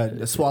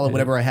 swallow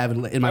whatever I have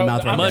in my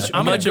mouth right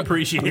now. Much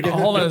appreciated.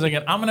 Hold on a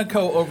second. I'm going to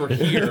go over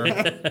here.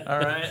 All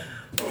right.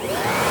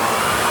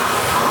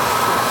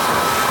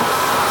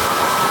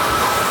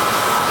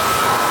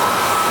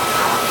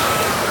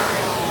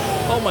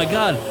 Oh my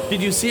God!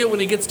 Did you see it when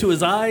he gets to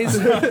his eyes?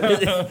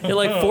 It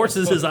like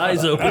forces his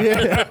eyes open. All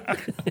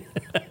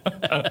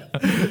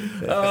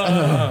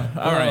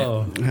right.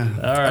 All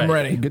right. I'm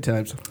ready. Good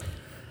times.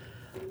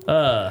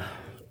 Where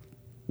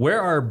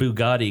are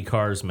Bugatti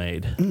cars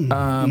made?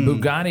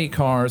 Bugatti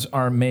cars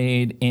are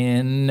made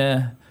in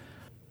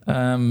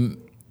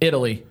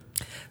Italy.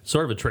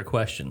 Sort of a trick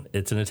question.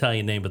 It's an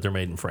Italian name, but they're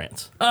made in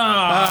France.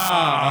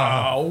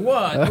 Oh,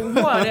 what? All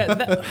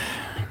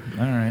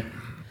right.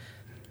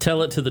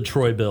 Tell it to the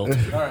Troy built.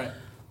 All right.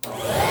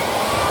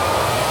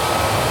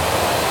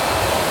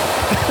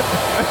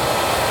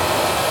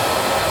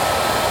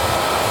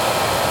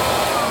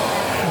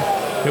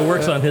 It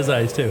works on his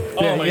eyes too.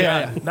 Oh my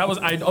God. That was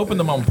I opened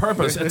them on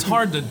purpose. It's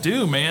hard to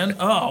do, man.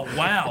 Oh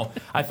wow.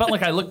 I felt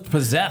like I looked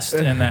possessed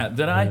in that.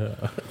 Did I?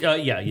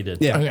 Yeah, you did.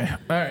 Yeah. Okay.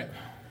 All right.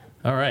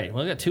 All right.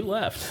 Well, I got 2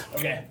 left.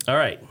 Okay. All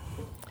right.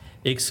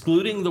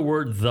 Excluding the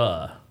word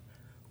 "the,"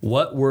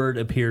 what word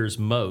appears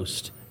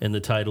most in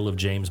the title of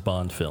James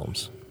Bond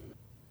films?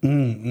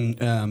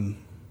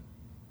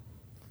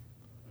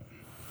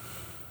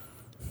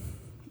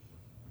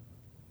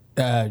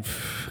 I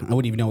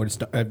wouldn't even know where to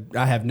start.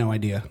 I have no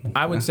idea.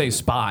 I would say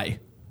spy.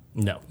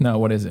 No. No,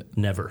 what is it?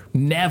 Never.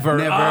 Never.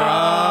 Never.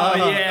 Oh,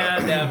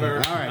 yeah, never.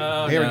 All right.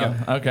 Oh, Here we no.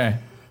 go. Okay.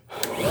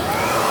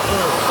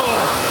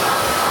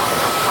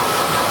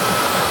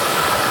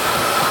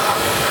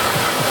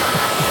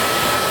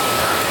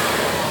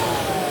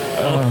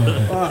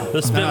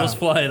 The spit was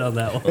flying on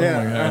that one.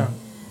 Yeah.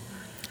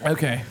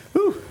 Okay.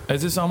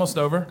 Is this almost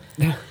over?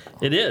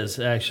 It is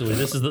actually.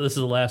 This is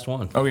the last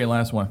one. Okay,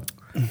 last one.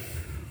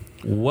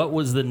 What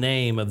was the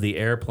name of the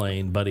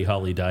airplane Buddy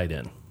Holly died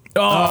in?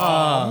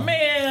 Oh,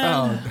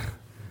 man.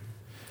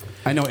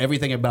 I know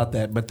everything about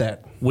that, but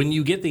that. When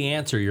you get the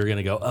answer, you're going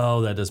to go,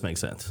 oh, that does make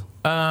sense.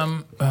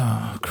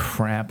 Oh,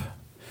 crap.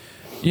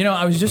 You know,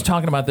 I was just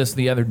talking about this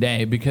the other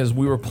day because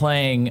we were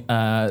playing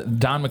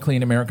Don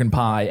McLean American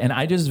Pie, and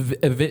I just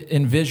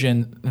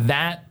envision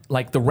that,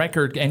 like the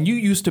record, and you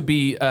used to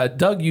be,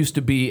 Doug used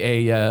to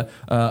be a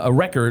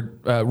record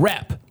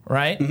rep,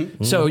 right?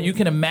 Mm-hmm. So you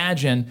can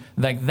imagine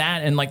like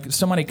that and like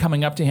somebody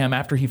coming up to him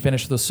after he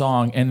finished the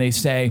song and they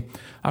say,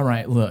 all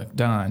right, look,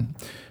 Don,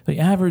 the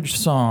average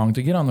song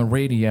to get on the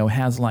radio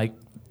has like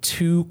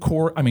two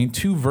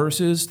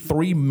verses,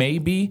 3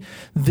 maybe.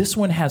 This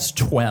one has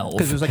 12.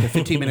 Because it was like a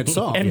 15-minute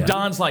song. And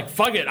Don's like,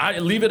 fuck it, I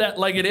leave it at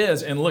like it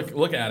is. And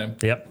look at him.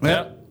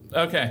 Yep.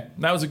 Okay,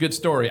 that was a good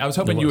story. I was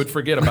hoping you would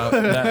forget about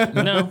that.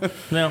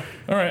 No.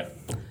 All right.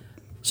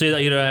 So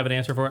you don't have an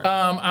answer for it?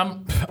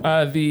 I'm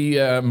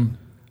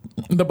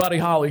the Buddy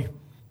Holly.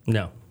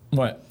 No.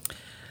 What?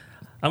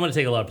 I'm going to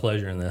take a lot of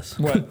pleasure in this.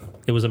 What?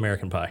 It was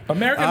American Pie.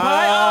 American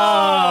Pie?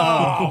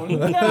 Oh,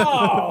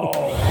 no.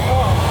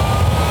 Oh.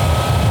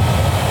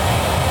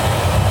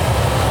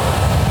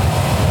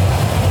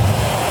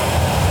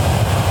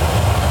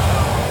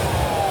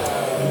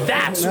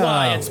 That's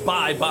why it's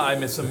bye-bye,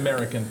 Miss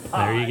American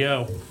Pie. There you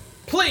go.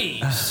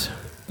 Please.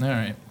 All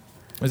right.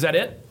 Is that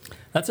it?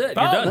 That's it. You're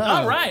done.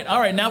 All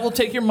right. Now we'll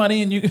take your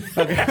money and you.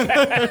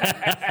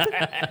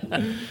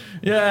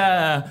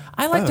 Yeah,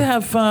 I like to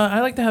have fun.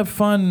 I like to have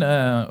fun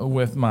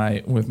with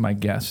my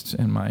guests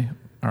and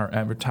our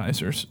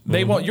advertisers.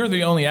 They won't. You're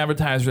the only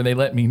advertiser they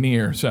let me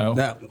near. So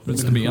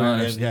just to be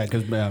honest, yeah,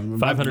 because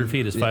 500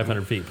 feet is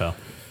 500 feet, pal.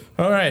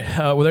 All right.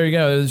 Well, there you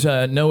go. Is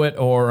know it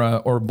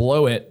or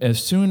blow it.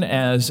 As soon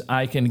as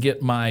I can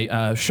get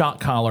my shot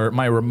collar,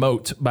 my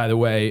remote. By the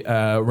way,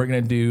 we're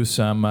gonna do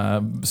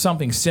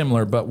something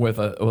similar, but with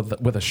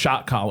a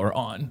shot collar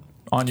on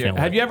your.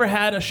 Have you ever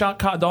had a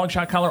dog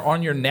shot collar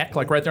on your neck,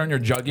 like right there on your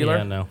jugular?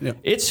 Yeah, no. Yeah.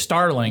 It's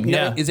startling.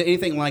 Yeah. Is it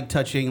anything like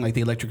touching like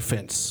the electric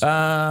fence?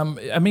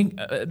 I mean,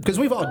 because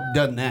we've all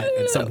done that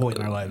at some point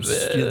in our lives.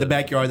 The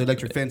backyard, the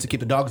electric fence to keep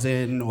the dogs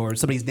in, or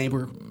somebody's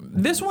neighbor.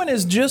 This one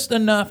is just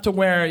enough to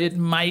where it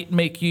might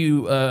make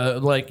you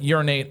like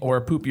urinate or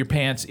poop your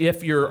pants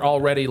if you're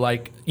already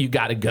like you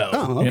got to go.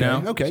 Oh, okay. You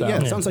know? Okay. So,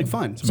 yeah, sounds like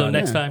fun. So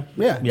next time?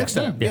 Yeah, next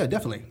time. Yeah,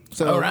 definitely.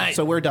 So, all right.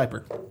 So wear a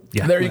diaper.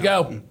 Yeah. There you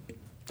go.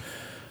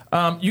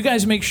 You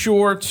guys make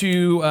sure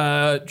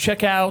to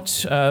check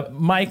out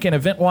Mike and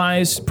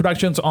Eventwise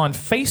Productions on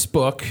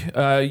Facebook.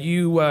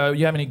 You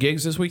have any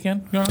gigs this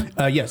weekend?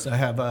 Yes, I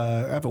have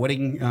a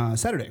wedding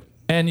Saturday.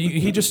 And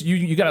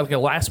you got like a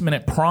last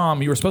minute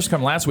prom. You were supposed to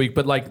come last week,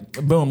 but like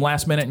boom,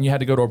 last minute, and you had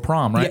to go to a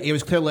prom, right? Yeah, it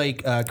was Clear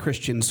Lake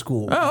Christian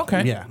School. Oh,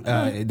 okay. Yeah,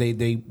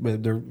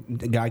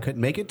 the guy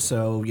couldn't make it,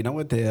 so you know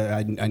what?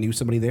 I knew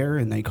somebody there,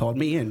 and they called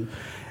me and.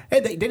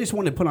 And they just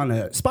wanted to put on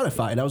a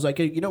Spotify, and I was like,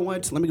 hey, you know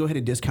what? Let me go ahead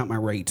and discount my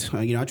rate.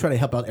 I try to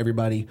help out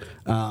everybody,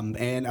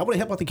 and I want to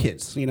help out the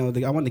kids. I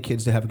want the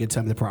kids to have a good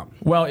time at the prom.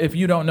 Well, if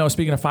you don't know,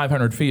 speaking of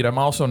 500 feet, I'm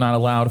also not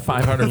allowed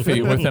 500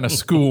 feet within a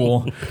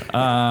school.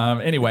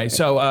 Anyway,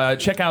 so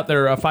check out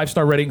their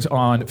 5-star ratings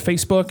on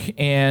Facebook,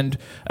 and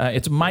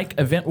it's Mike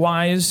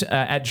Eventwise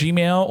at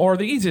Gmail, or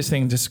the easiest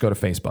thing, just go to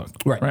Facebook.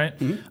 Right?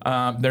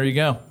 Mm-hmm. There you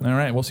go. All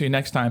right, we'll see you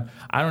next time.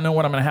 I don't know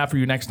what I'm going to have for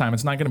you next time.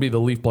 It's not going to be the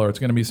leaf blower. It's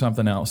going to be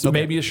something else. Okay.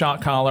 Maybe a shot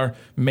collar,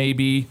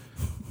 maybe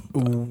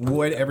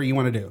whatever you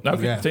want to do.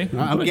 Okay, see?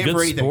 I'm game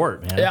for anything.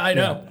 Sport, man. Yeah, I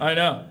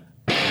know.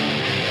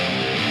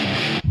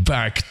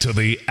 Back to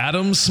the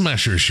Adam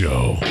Smasher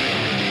Show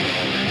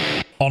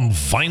on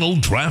Final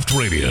Draft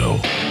Radio.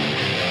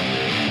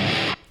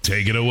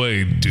 Take it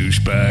away,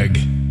 douchebag.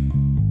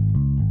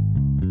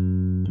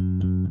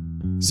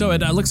 So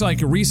it looks like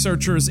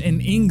researchers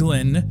in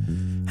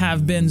England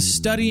have been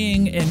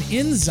studying an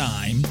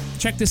enzyme,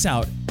 check this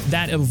out,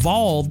 that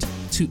evolved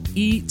to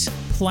eat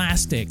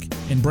plastic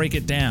and break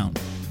it down.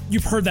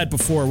 You've heard that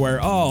before where,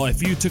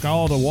 if you took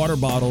all the water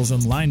bottles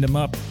and lined them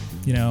up,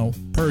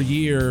 per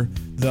year,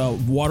 the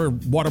water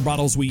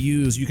bottles we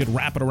use, you could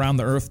wrap it around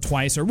the earth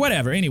twice or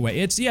whatever.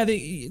 Anyway,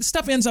 the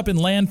stuff ends up in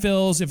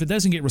landfills if it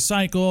doesn't get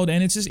recycled,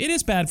 and it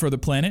is bad for the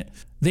planet.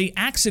 They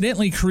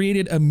accidentally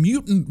created a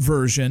mutant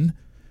version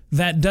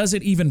that does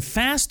it even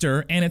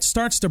faster, and it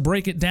starts to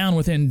break it down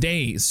within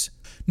days.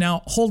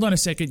 Now, hold on a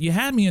second. You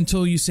had me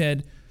until you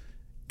said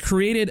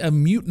created a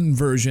mutant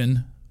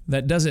version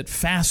that does it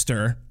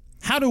faster.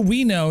 How do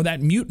we know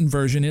that mutant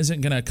version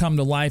isn't going to come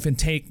to life and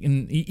take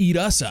and eat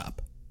us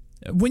up?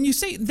 When you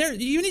say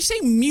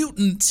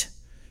mutant,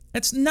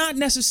 that's not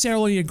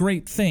necessarily a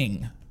great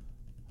thing.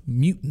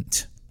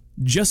 Mutant.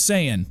 Just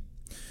saying.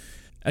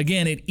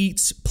 Again, it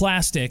eats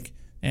plastic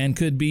and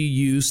could be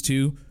used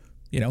to,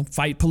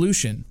 fight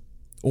pollution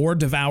or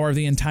devour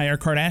the entire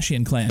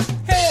Kardashian clan.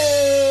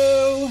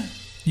 Hey!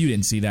 You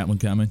didn't see that one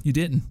coming. You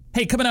didn't.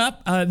 Hey, coming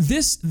up,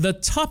 the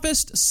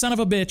toughest son of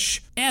a bitch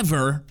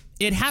ever.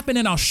 It happened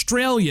in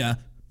Australia.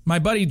 My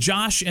buddy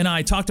Josh and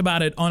I talked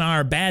about it on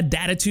our Bad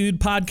Datitude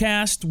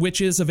podcast,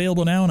 which is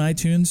available now on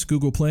iTunes,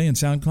 Google Play, and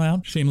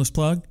SoundCloud. Shameless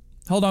plug.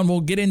 Hold on,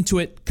 we'll get into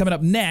it coming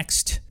up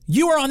next.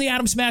 You are on the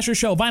Adam Smasher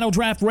Show, Vinyl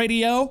Draft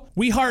Radio.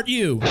 We heart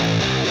you.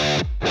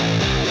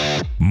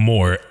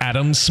 More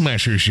Adam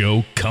Smasher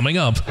Show coming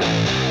up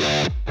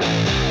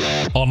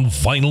on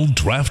Vinyl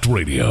Draft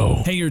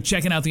Radio. Hey, you're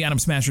checking out the Adam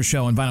Smasher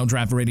Show on Vinyl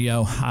Draft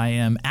Radio. I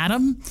am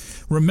Adam.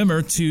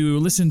 Remember to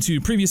listen to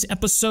previous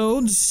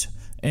episodes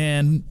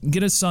and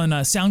get us on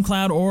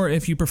SoundCloud, or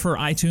if you prefer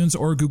iTunes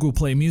or Google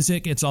Play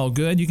Music, it's all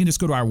good. You can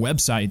just go to our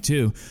website,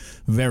 too.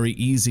 Very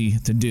easy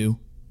to do.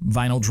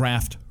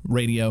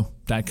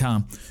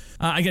 VinylDraftRadio.com.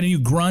 I got a new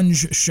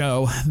grunge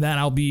show that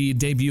I'll be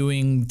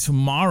debuting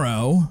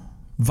tomorrow.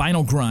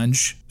 Vinyl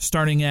Grunge,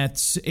 starting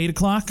at 8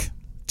 o'clock.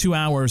 2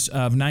 hours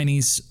of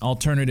 90s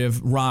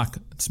alternative rock.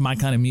 It's my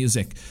kind of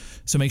music.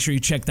 So make sure you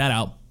check that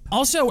out.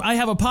 Also, I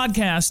have a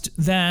podcast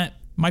that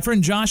my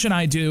friend Josh and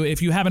I do.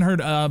 If you haven't heard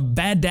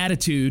Bad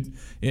Dattitude,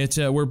 it's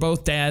we're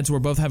both dads. We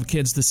both have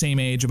kids the same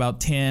age, about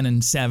 10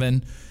 and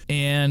 7.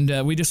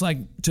 And we just like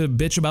to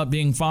bitch about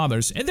being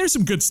fathers. And there's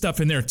some good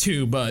stuff in there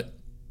too, but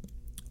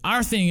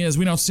our thing is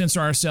we don't censor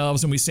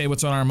ourselves and we say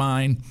what's on our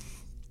mind.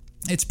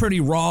 It's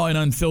pretty raw and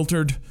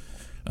unfiltered.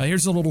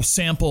 Here's a little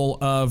sample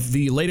of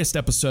the latest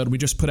episode we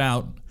just put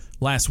out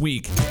last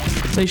week.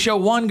 They show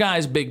one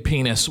guy's big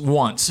penis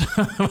once.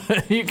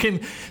 You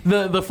can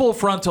the full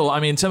frontal. I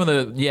mean, some of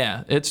the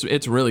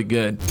it's really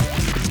good.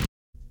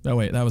 Oh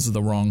wait, that was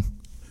the wrong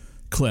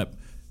clip.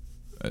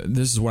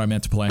 This is what I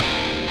meant to play.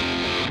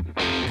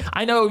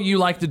 I know you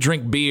like to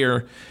drink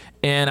beer,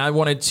 and I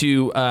wanted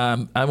to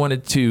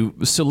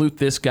salute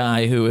this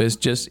guy who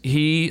is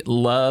he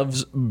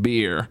loves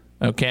beer.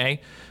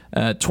 Okay,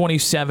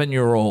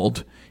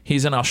 27-year-old.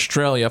 He's in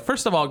Australia.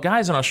 First of all,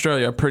 guys in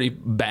Australia are pretty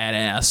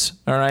badass.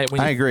 All right,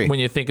 I agree. When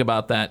you think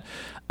about that,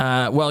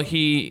 well,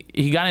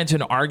 he got into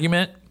an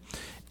argument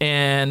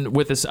and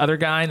with this other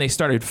guy, and they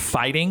started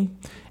fighting,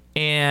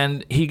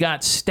 and he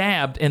got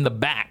stabbed in the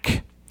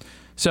back.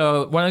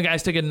 So one of the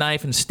guys took a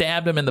knife and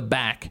stabbed him in the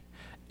back,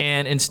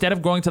 and instead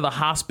of going to the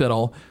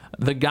hospital,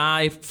 the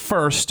guy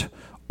first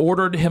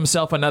ordered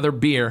himself another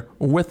beer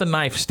with a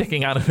knife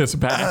sticking out of his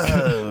back.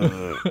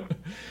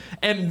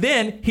 And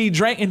then he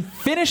drank and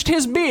finished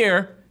his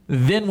beer,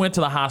 then went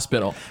to the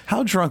hospital.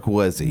 How drunk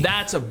was he?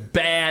 That's a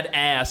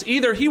badass.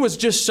 Either he was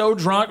just so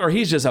drunk or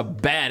he's just a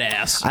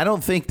badass. I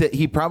don't think that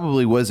he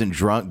probably wasn't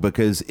drunk,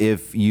 because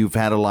if you've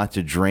had a lot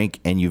to drink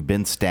and you've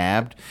been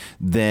stabbed,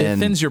 then...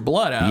 It thins your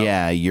blood out.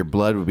 Yeah, your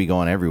blood would be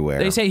going everywhere.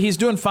 They say he's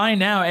doing fine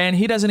now, and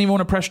he doesn't even want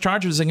to press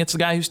charges against the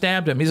guy who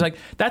stabbed him. He's like,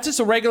 that's just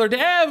a regular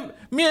day.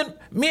 Me and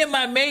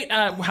my mate...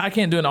 I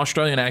can't do an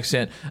Australian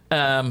accent.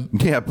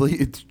 Yeah,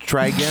 please,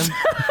 try again.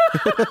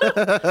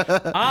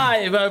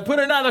 I put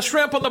another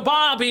shrimp on the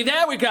barbie.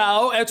 There we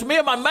go. It's me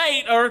and my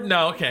mate. Or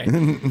no, okay.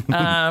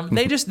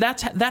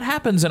 That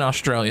happens in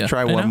Australia.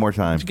 Try one more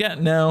time.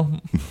 No.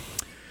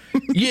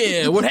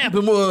 Yeah, what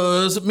happened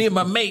was me and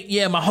my mate.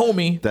 Yeah, my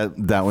homie.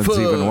 That one's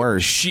even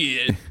worse.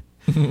 Shit.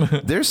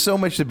 There's so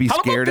much to be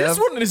scared of. How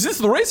about this one? Is this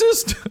the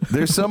racist?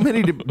 There's so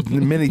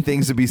many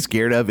things to be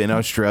scared of in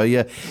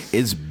Australia.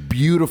 It's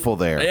beautiful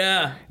there.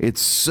 Yeah.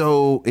 It's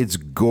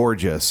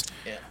gorgeous.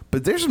 Yeah.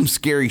 But there's some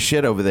scary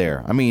shit over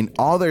there. I mean,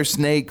 all their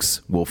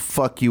snakes will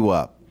fuck you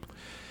up.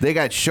 They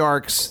got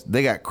sharks.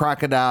 They got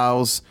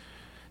crocodiles.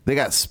 They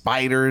got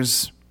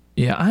spiders.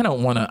 Yeah, I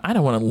don't want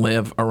to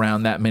live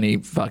around that many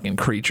fucking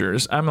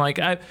creatures. I'm like,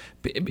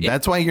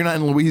 that's why you're not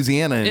in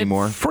Louisiana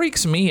anymore. It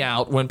freaks me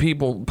out when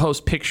people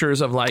post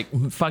pictures of like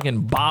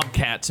fucking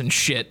bobcats and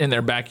shit in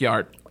their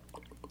backyard.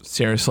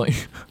 Seriously.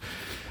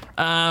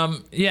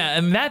 Yeah,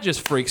 and that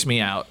just freaks me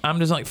out. I'm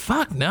just like,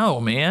 fuck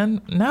no,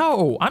 man.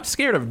 No, I'm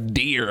scared of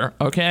deer,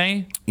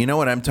 okay? You know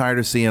what I'm tired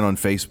of seeing on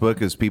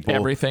Facebook is people...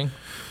 Everything.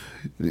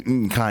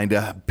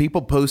 Kinda.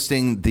 People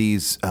posting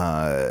these,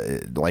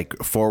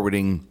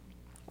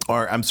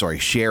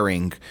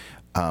 sharing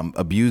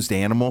abused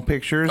animal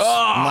pictures.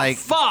 Oh, I'm like,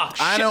 fuck.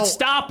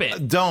 Stop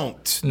it.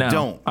 Don't.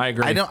 I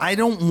agree. I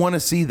don't want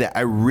to see that.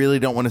 I really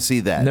don't want to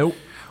see that. Nope.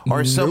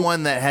 Or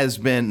someone that has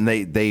been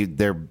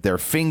their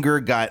finger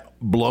got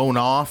blown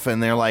off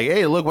and they're like,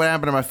 hey, look what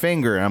happened to my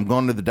finger, and I'm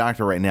going to the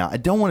doctor right now. I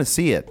don't want to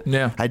see it.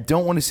 Yeah. I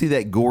don't want to see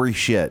that gory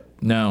shit.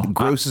 No. It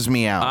grosses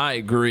me out. I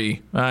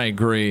agree.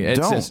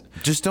 It's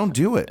just don't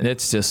do it.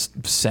 It's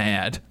just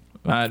sad.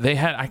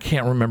 I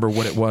can't remember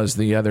what it was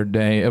the other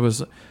day.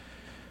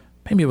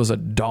 Maybe it was a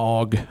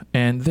dog,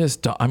 and this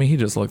dog, I mean, he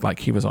just looked like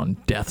he was on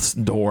death's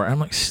door. I'm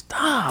like,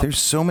 stop. There's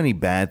so many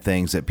bad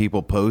things that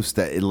people post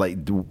that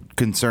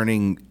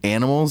concerning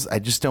animals. I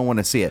just don't want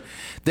to see it.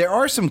 There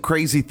are some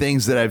crazy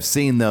things that I've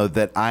seen, though,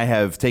 that I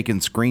have taken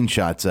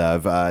screenshots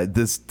of.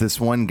 This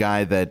one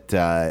guy that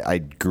I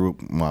grew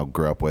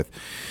up with,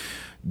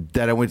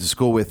 that I went to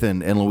school with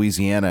in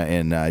Louisiana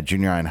in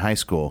junior high and high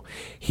school.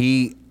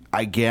 He,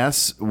 I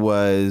guess,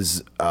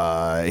 was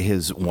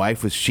his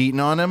wife was cheating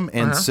on him,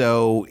 and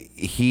so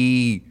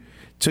he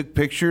took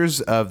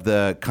pictures of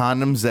the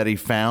condoms that he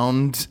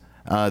found,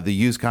 the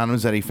used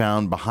condoms that he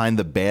found behind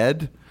the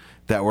bed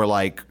that were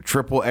like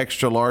triple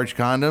extra large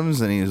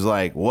condoms, and he was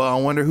like, well, I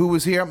wonder who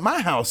was here at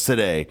my house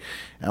today.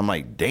 And I'm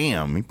like,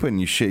 damn, you putting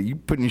your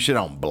shit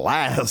on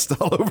blast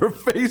all over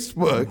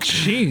Facebook.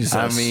 Jesus.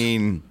 I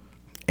mean,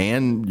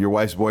 and your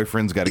wife's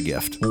boyfriend's got a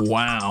gift.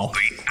 Wow.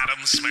 The Adam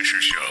Adam Smasher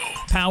Show.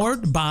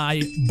 Powered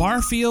by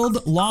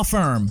Barfield Law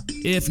Firm.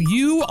 If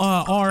you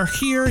are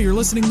here, you're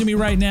listening to me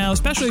right now,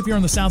 especially if you're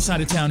on the south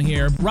side of town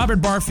here, Robert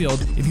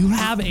Barfield, if you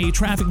have a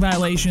traffic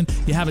violation,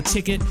 you have a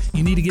ticket,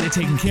 you need to get it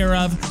taken care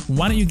of,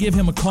 why don't you give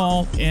him a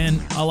call?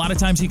 And a lot of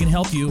times he can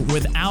help you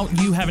without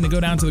you having to go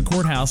down to the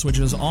courthouse, which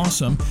is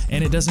awesome,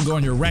 and it doesn't go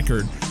on your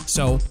record.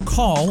 So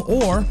call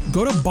or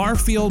go to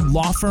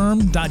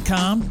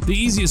barfieldlawfirm.com. The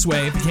easiest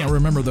way, if you can't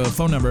remember the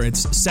phone number,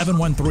 it's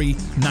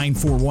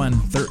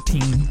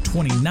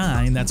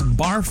 713-941-1329. That's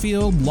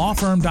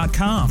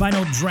barfieldlawfirm.com.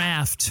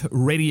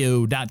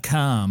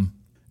 VinylDraftRadio.com.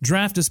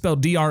 Draft is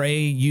spelled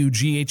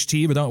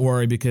D-R-A-U-G-H-T, but don't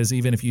worry, because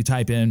even if you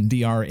type in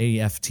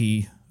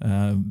D-R-A-F-T,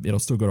 it'll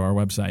still go to our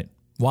website.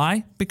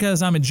 Why?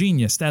 Because I'm a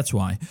genius, that's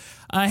why.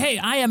 Hey,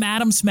 I am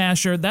Adam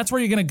Smasher. That's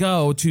where you're going to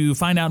go to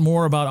find out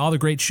more about all the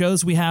great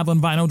shows we have on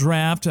Vinyl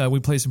Draft.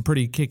 We play some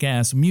pretty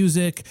kick-ass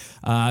music.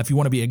 If you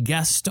want to be a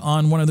guest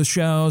on one of the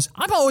shows,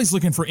 I'm always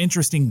looking for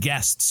interesting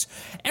guests.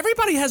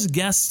 Everybody has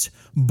guests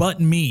but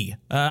me.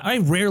 I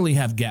rarely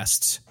have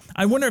guests.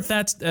 I wonder if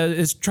that's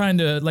is trying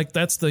to, like,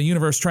 that's the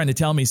universe trying to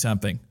tell me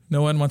something.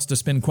 No one wants to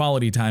spend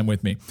quality time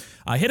with me.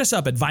 Hit us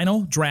up at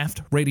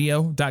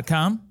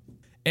vinyldraftradio.com.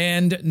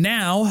 And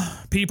now,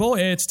 people,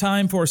 it's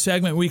time for a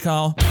segment we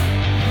call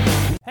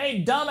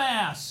Hey,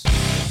 Dumbass!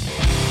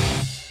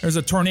 There's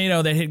a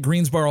tornado that hit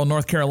Greensboro,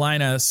 North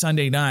Carolina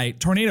Sunday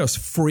night. Tornadoes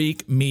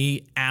freak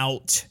me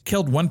out.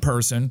 Killed one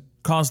person,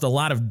 caused a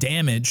lot of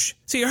damage.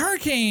 See, a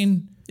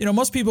hurricane, you know,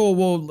 most people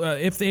will,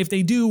 if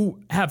they do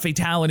have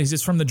fatalities,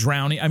 it's from the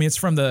drowning. I mean, it's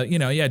from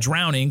the,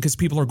 drowning because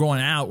people are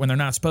going out when they're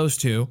not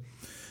supposed to.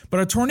 But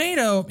a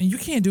tornado, you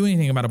can't do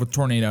anything about a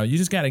tornado. You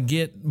just got to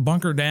get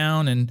bunkered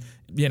down and,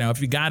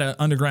 if you got an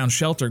underground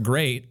shelter,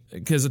 great.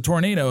 Because a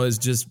tornado is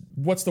just,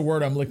 what's the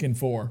word I'm looking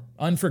for?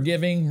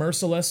 Unforgiving,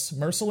 merciless?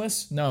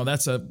 Merciless? No,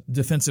 that's a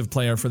defensive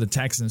player for the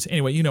Texans.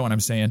 Anyway, you know what I'm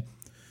saying.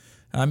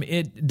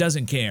 It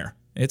doesn't care.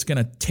 It's going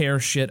to tear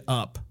shit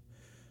up.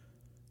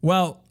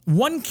 Well,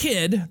 one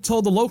kid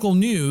told the local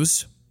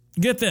news,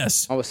 get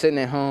this. I was sitting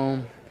at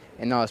home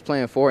and I was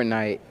playing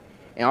Fortnite.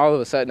 And all of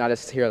a sudden, I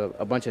just hear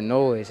a bunch of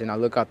noise, and I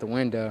look out the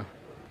window,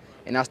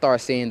 and I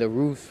start seeing the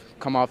roof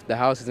come off the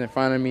houses in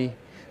front of me.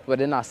 But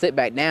then I sit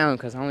back down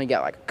because I only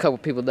got like a couple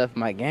people left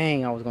in my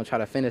gang. I was going to try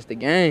to finish the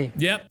game.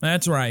 Yep,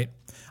 that's right.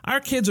 Our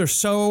kids are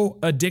so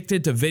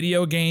addicted to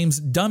video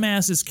games,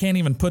 dumbasses can't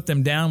even put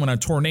them down when a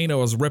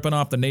tornado is ripping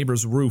off the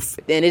neighbor's roof.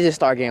 Then it just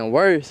started getting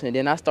worse, and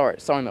then I saw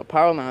the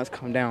power lines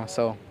come down.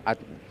 So I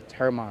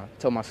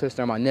told my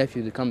sister and my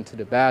nephew to come to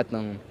the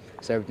bathroom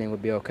so everything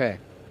would be okay.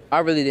 I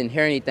really didn't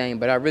hear anything,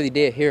 but I really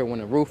did hear when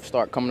the roof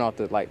started coming off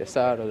the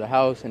side of the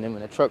house, and then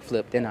when the truck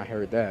flipped, then I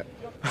heard that.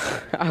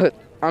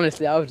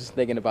 Honestly, I was just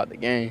thinking about the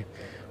game.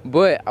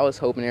 But I was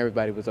hoping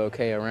everybody was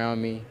okay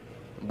around me.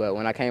 But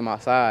when I came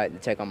outside to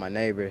check on my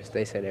neighbors,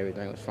 they said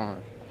everything was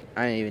fine.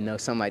 I didn't even know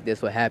something like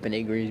this would happen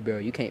in Greensboro.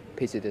 You can't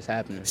picture this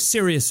happening.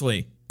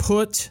 Seriously,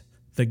 put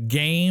the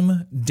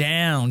game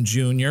down,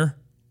 Junior.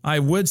 I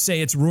would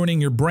say it's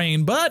ruining your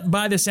brain, but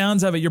by the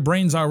sounds of it, your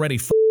brain's already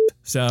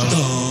so.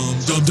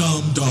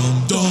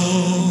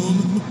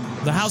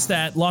 The house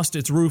that lost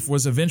its roof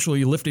was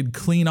eventually lifted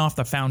clean off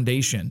the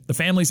foundation. The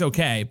family's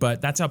okay, but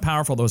that's how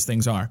powerful those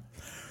things are.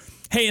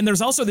 Hey, and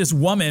there's also this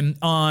woman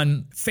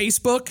on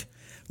Facebook.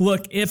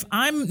 Look, if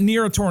I'm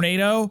near a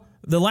tornado,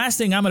 the last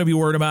thing I'm going to be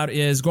worried about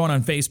is going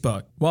on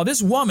Facebook. Well,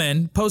 this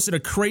woman posted a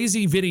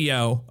crazy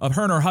video of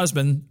her and her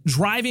husband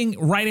driving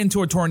right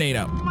into a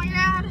tornado. Oh my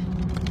God.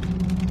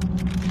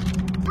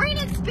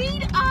 Brandon,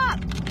 speed up.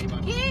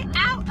 Get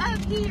out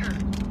of here.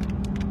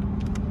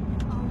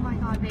 Oh my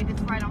God, babe,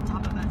 it's right on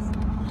top of us.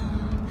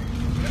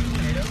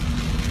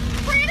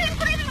 Brandon,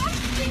 I'm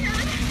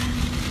scared.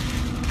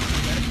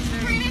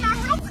 Brandon,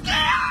 I'm real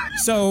scared.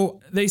 So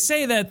they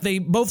say that they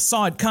both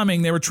saw it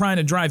coming. They were trying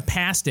to drive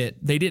past it.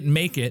 They didn't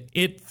make it.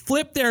 It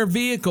flipped their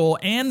vehicle,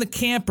 and the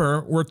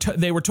camper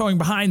they were towing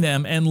behind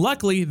them, and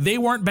luckily they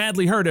weren't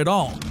badly hurt at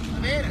all.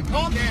 Amanda,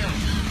 calm down.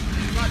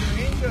 You're not doing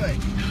any good.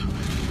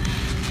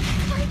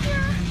 Right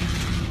here.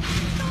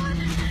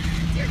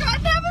 Dear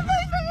God, never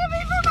please forgive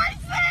me for my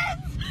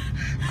sins.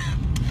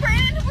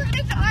 Brandon, we're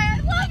gonna die. I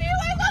love you.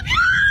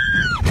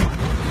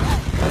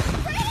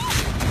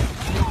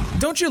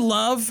 Don't you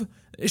love?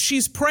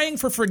 She's praying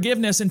for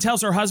forgiveness and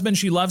tells her husband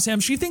she loves him.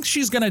 She thinks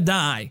she's going to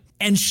die,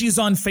 and she's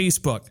on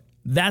Facebook.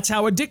 That's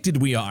how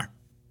addicted we are.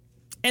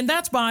 And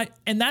that's why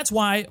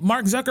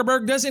Mark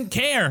Zuckerberg doesn't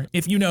care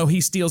if you know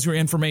he steals your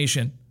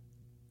information.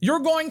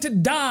 You're going to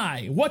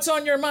die. What's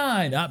on your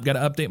mind? I've got to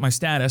update my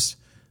status.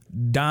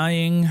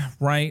 Dying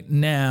right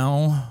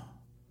now.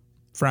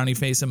 Frowny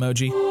face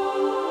emoji.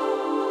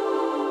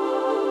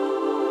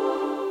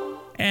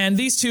 And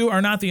these two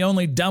are not the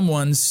only dumb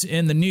ones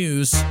in the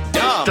news.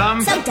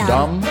 Dumb. So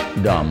dumb.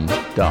 Dumb.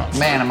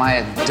 Man, am I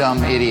a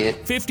dumb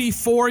idiot.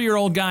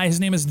 54-year-old guy. His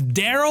name is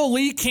Daryl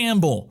Lee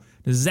Campbell.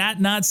 Does that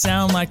not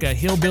sound like a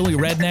hillbilly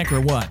redneck or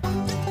what?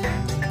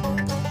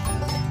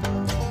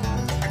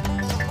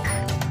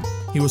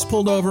 He was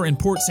pulled over in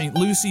Port St.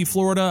 Lucie,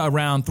 Florida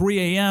around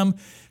 3 a.m.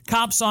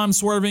 Cops saw him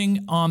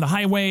swerving on the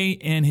highway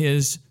in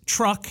his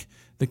truck.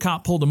 The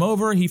cop pulled him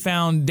over. He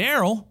found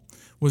Daryl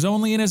was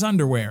only in his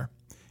underwear.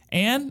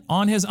 And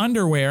on his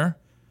underwear,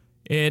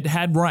 it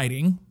had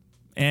writing,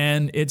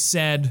 and it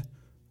said,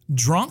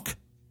 "Drunk,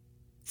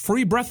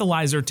 free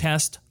breathalyzer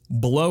test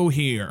below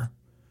here,"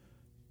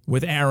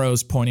 with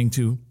arrows pointing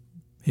to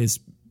his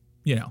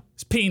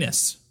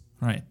penis,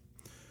 right?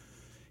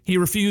 He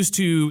refused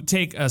to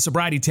take a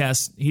sobriety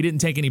test. He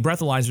didn't take any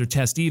breathalyzer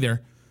test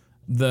either.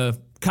 The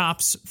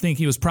cops think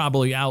he was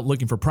probably out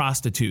looking for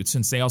prostitutes,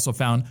 since they also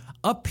found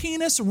a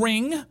penis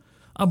ring,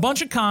 a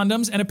bunch of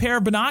condoms, and a pair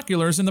of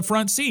binoculars in the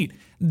front seat.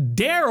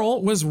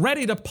 Daryl was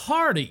ready to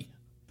party.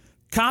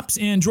 Cops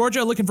in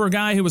Georgia looking for a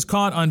guy who was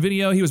caught on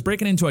video. He was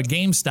breaking into a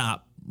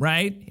GameStop,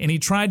 right? And he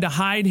tried to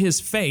hide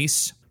his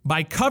face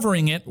by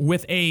covering it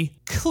with a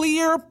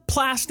clear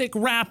plastic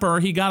wrapper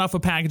he got off a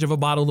package of a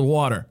bottle of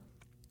water.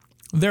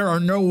 There are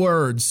no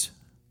words,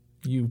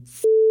 you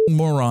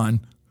moron.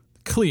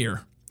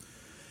 Clear.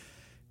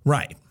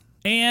 Right.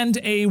 And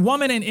a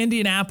woman in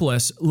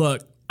Indianapolis,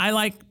 look, I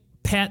like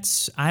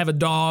pets. I have a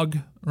dog,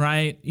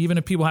 right? Even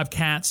if people have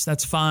cats,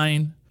 that's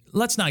fine.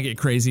 Let's not get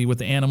crazy with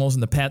the animals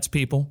and the pets,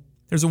 people.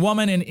 There's a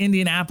woman in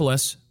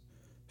Indianapolis.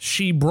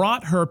 She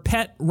brought her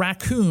pet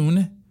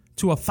raccoon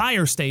to a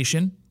fire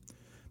station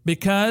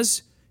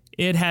because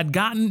it had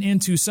gotten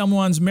into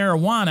someone's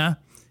marijuana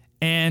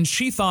and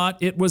she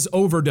thought it was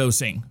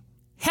overdosing.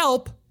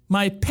 Help,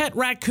 my pet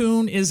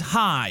raccoon is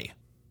high.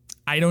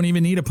 I don't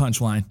even need a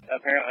punchline.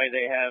 Apparently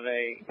they have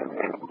a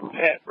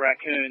pet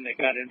raccoon that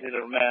got into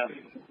their mess.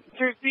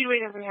 Church Speedway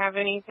doesn't have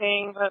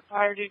anything, but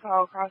fire did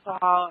call across the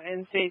hall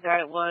and say that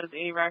it was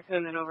a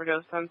raccoon that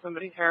overdosed on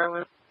somebody's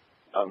heroin.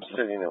 I'm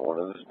sitting at one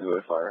of the Speedway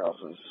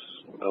firehouses.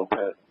 No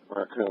pet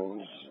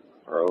raccoons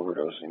are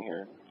overdosing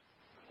here.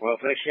 Well,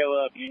 if they show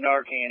up, you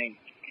Narcanning.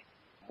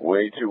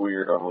 Way too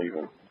weird. I'm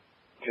leaving.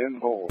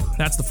 10-4.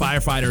 That's the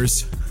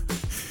firefighters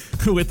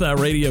with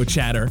radio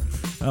chatter.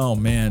 Oh,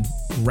 man.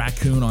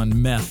 Raccoon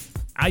on meth.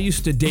 I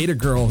used to date a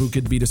girl who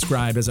could be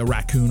described as a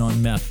raccoon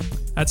on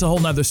meth. That's a whole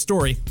nother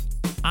story.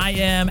 I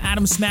am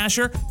Adam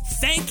Smasher.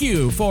 Thank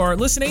you for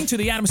listening to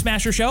the Adam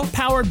Smasher Show,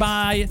 powered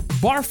by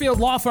Barfield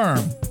Law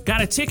Firm.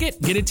 Got a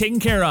ticket? Get it taken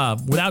care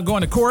of without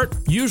going to court,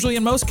 usually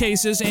in most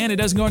cases, and it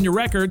doesn't go on your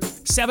record.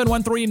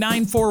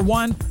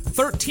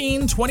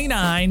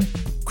 713-941-1329.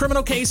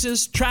 Criminal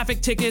cases,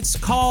 traffic tickets,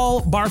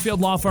 call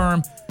Barfield Law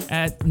Firm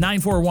at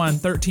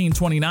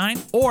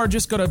 941-1329 or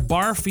just go to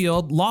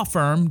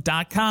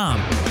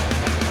barfieldlawfirm.com.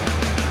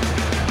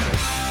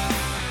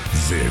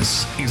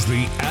 This is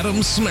the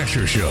Adam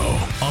Smasher Show,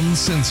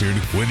 uncensored,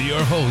 with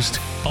your host,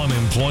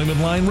 Unemployment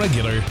Line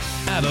regular,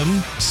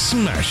 Adam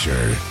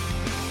Smasher.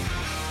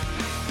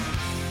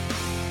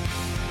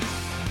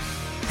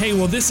 Hey,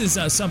 well, this is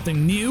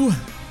something new.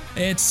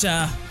 It's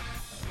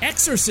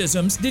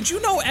exorcisms. Did you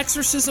know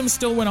exorcisms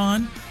still went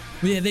on?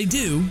 Yeah, they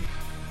do.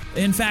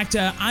 In fact,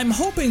 I'm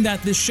hoping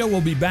that this show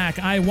will be back.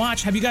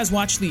 Have you guys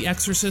watched The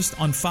Exorcist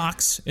on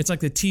Fox? It's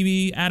like the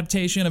TV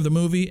adaptation of the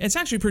movie. It's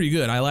actually pretty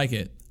good. I like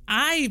it.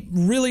 I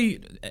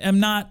really am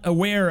not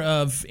aware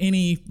of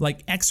any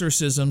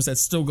exorcisms that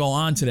still go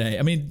on today.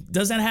 I mean,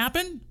 does that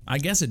happen? I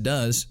guess it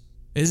does.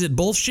 Is it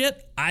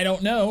bullshit? I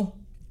don't know.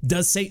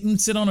 Does Satan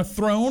sit on a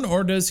throne,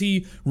 or does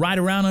he ride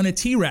around on a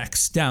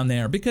T-Rex down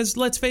there? Because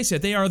let's face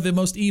it, they are the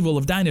most evil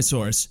of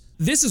dinosaurs.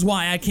 This is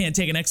why I can't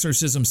take an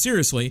exorcism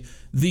seriously.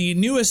 The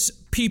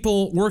newest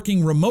people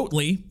working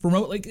remotely,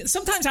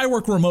 sometimes I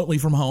work remotely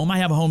from home. I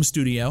have a home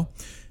studio.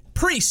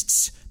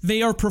 Priests,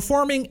 they are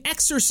performing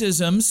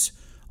exorcisms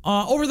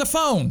over the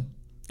phone.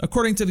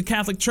 According to the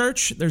Catholic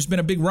Church, there's been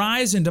a big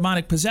rise in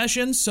demonic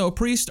possession, so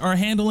priests are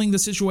handling the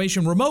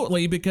situation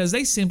remotely because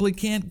they simply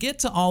can't get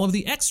to all of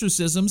the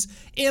exorcisms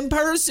in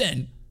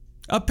person.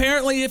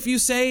 Apparently, if you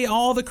say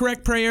all the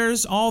correct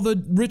prayers, all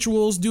the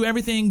rituals, do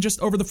everything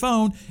just over the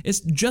phone, it's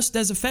just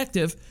as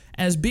effective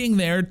as being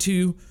there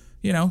to,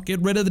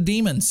 get rid of the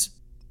demons.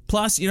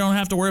 Plus, you don't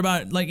have to worry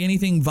about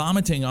anything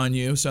vomiting on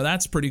you, so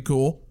that's pretty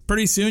cool.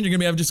 Pretty soon, you're going to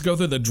be able to just go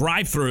through the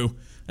drive-thru.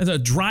 It's a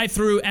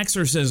drive-thru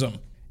exorcism.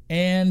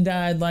 And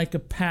I'd like a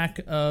pack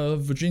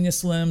of Virginia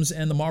Slims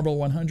and the Marlboro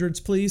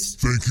 100s, please.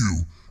 Thank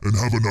you, and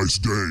have a nice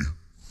day.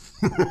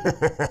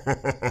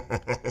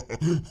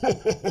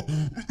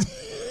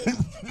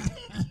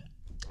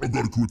 I've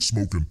got to quit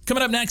smoking.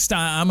 Coming up next,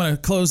 I'm going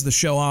to close the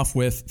show off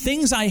with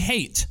Things I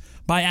Hate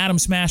by Adam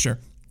Smasher.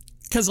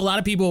 Because a lot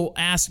of people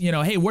ask,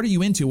 hey, what are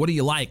you into? What do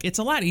you like? It's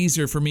a lot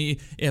easier for me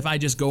if I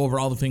just go over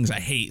all the things I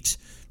hate,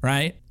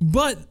 right?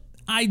 But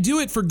I do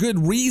it for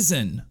good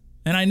reason.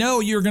 And I know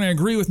you're going to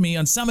agree with me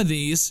on some of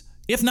these,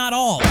 if not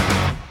all.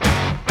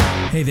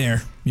 Hey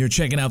there, you're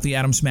checking out the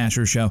Adam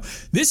Smasher Show.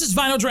 This is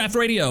Vinyl Draft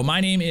Radio. My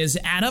name is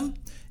Adam.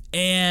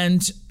 And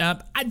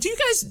do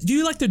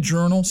you like to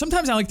journal?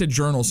 Sometimes I like to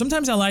journal.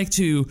 Sometimes I like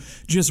to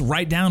just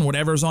write down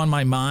whatever's on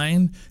my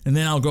mind. And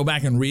then I'll go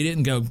back and read it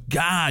and go,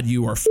 God,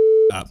 you are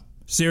up.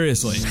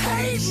 Seriously.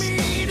 Hate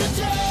me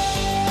today.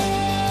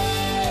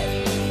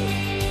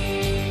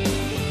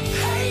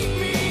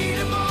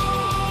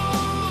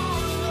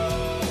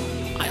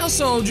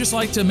 also just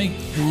like to make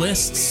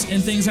lists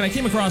and things, and I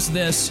came across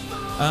this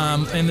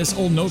in this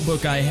old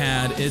notebook I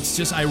had. It's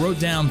just I wrote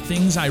down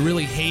things I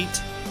really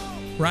hate,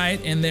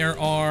 right? And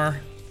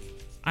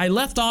I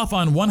left off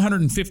on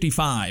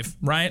 155,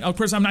 right? Of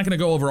course, I'm not going to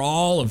go over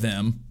all of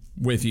them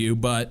with you,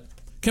 but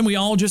can we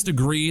all just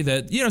agree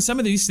that, some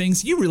of these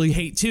things you really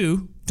hate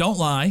too? Don't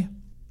lie.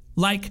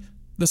 Like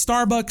the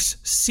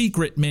Starbucks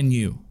secret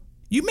menu.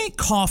 You make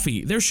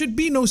coffee. There should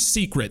be no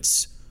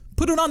secrets.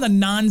 Put it on the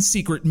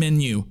non-secret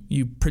menu,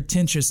 you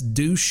pretentious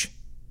douche.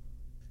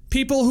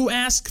 People who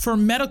ask for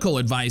medical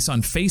advice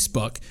on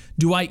Facebook.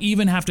 Do I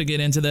even have to get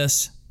into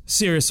this?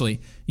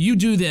 Seriously, you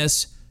do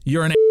this,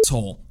 you're an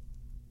asshole.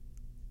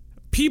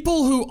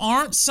 People who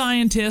aren't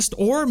scientists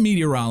or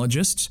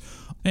meteorologists,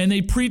 and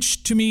they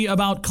preach to me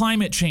about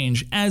climate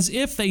change as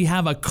if they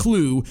have a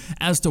clue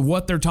as to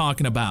what they're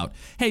talking about.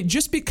 Hey,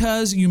 just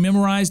because you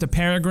memorized a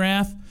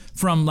paragraph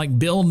from like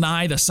Bill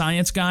Nye the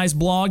Science Guy's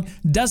blog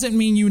doesn't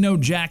mean you know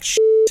jack shit.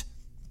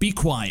 Be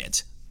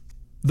quiet.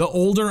 The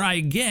older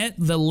I get,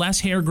 the less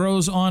hair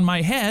grows on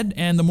my head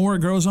and the more it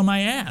grows on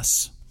my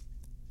ass.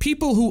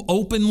 People who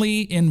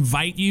openly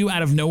invite you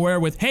out of nowhere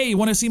with, hey, you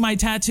want to see my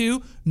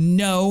tattoo?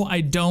 No,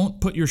 I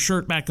don't. Put your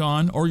shirt back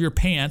on or your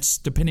pants,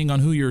 depending on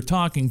who you're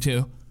talking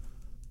to.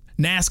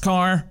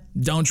 NASCAR,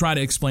 don't try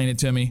to explain it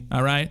to me,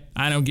 all right?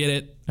 I don't get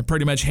it. I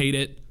pretty much hate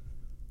it.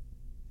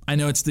 I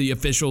know it's the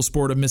official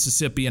sport of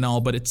Mississippi and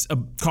all, but it's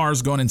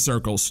cars going in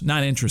circles.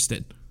 Not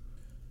interested.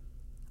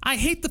 I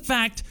hate the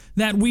fact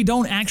that we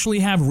don't actually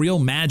have real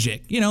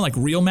magic. Like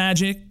real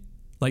magic,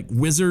 like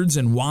wizards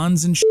and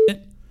wands and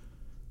shit.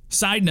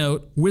 Side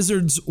note,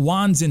 Wizards,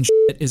 Wands, and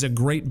Shit is a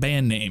great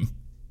band name.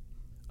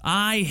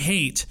 I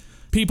hate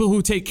people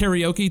who take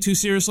karaoke too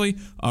seriously.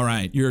 All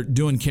right, you're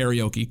doing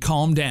karaoke.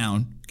 Calm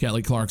down,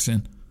 Kelly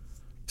Clarkson.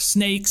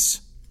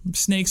 Snakes.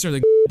 Snakes are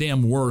the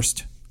damn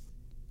worst.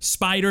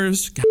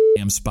 Spiders.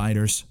 Goddamn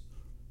spiders.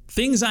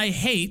 Things I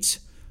hate.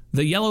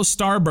 The yellow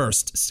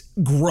starbursts.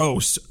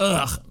 Gross.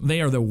 Ugh, they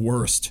are the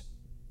worst.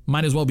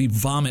 Might as well be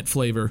vomit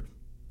flavor.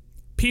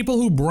 People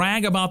who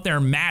brag about their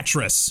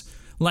mattress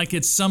like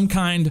it's some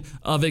kind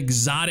of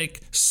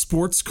exotic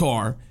sports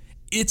car.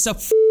 It's a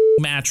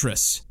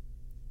mattress.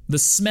 The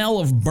smell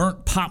of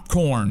burnt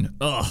popcorn.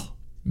 Ugh,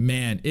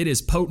 man, it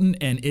is potent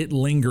and it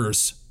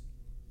lingers.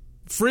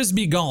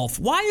 Frisbee golf.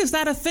 Why is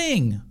that a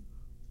thing?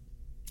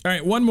 All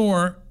right, one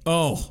more.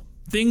 Oh,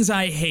 things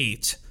I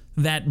hate.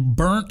 That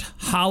burnt,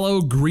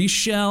 hollow grease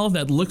shell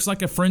that looks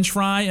like a French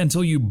fry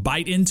until you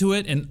bite into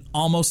it and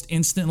almost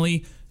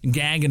instantly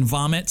gag and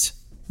vomit.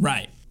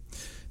 Right.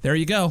 There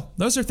you go.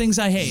 Those are things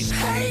I hate.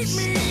 Hate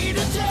me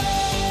today.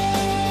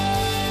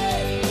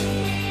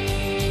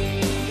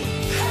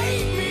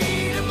 Hate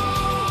me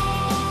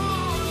tomorrow.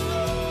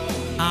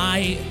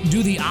 I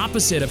do the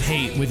opposite of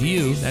hate with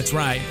you. That's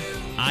right.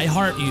 I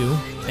heart you.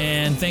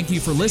 And thank you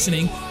for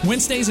listening.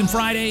 Wednesdays and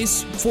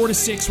Fridays, 4 to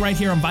 6, right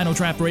here on Vinyl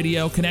Draft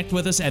Radio. Connect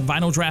with us at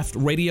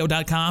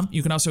vinyldraftradio.com.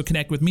 You can also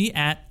connect with me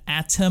at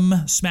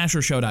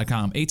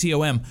atomsmashershow.com.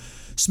 ATOM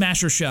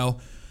Smasher Show.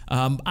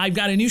 I've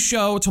got a new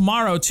show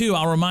tomorrow, too.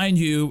 I'll remind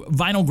you,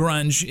 Vinyl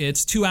Grunge.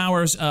 It's 2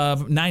 hours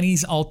of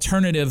 90s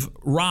alternative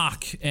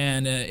rock,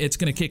 and it's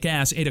going to kick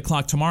ass 8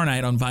 o'clock tomorrow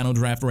night on Vinyl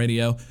Draft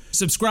Radio.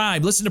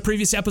 Subscribe. Listen to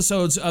previous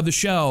episodes of the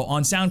show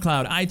on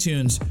SoundCloud,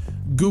 iTunes,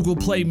 Google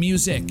Play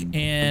Music,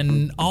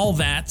 and all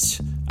that.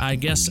 I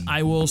guess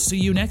I will see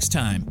you next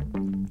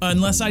time.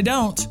 Unless I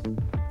don't.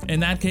 In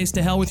that case,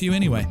 to hell with you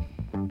anyway.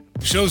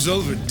 Show's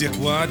over,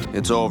 dickwad.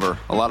 It's over.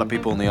 A lot of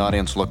people in the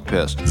audience look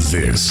pissed.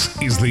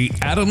 This is the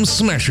Adam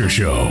Smasher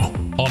Show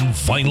on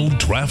Vinyl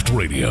Draft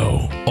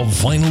Radio, a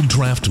Vinyl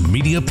Draft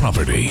media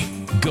property.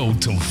 Go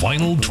to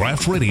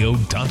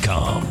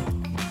vinyldraftradio.com.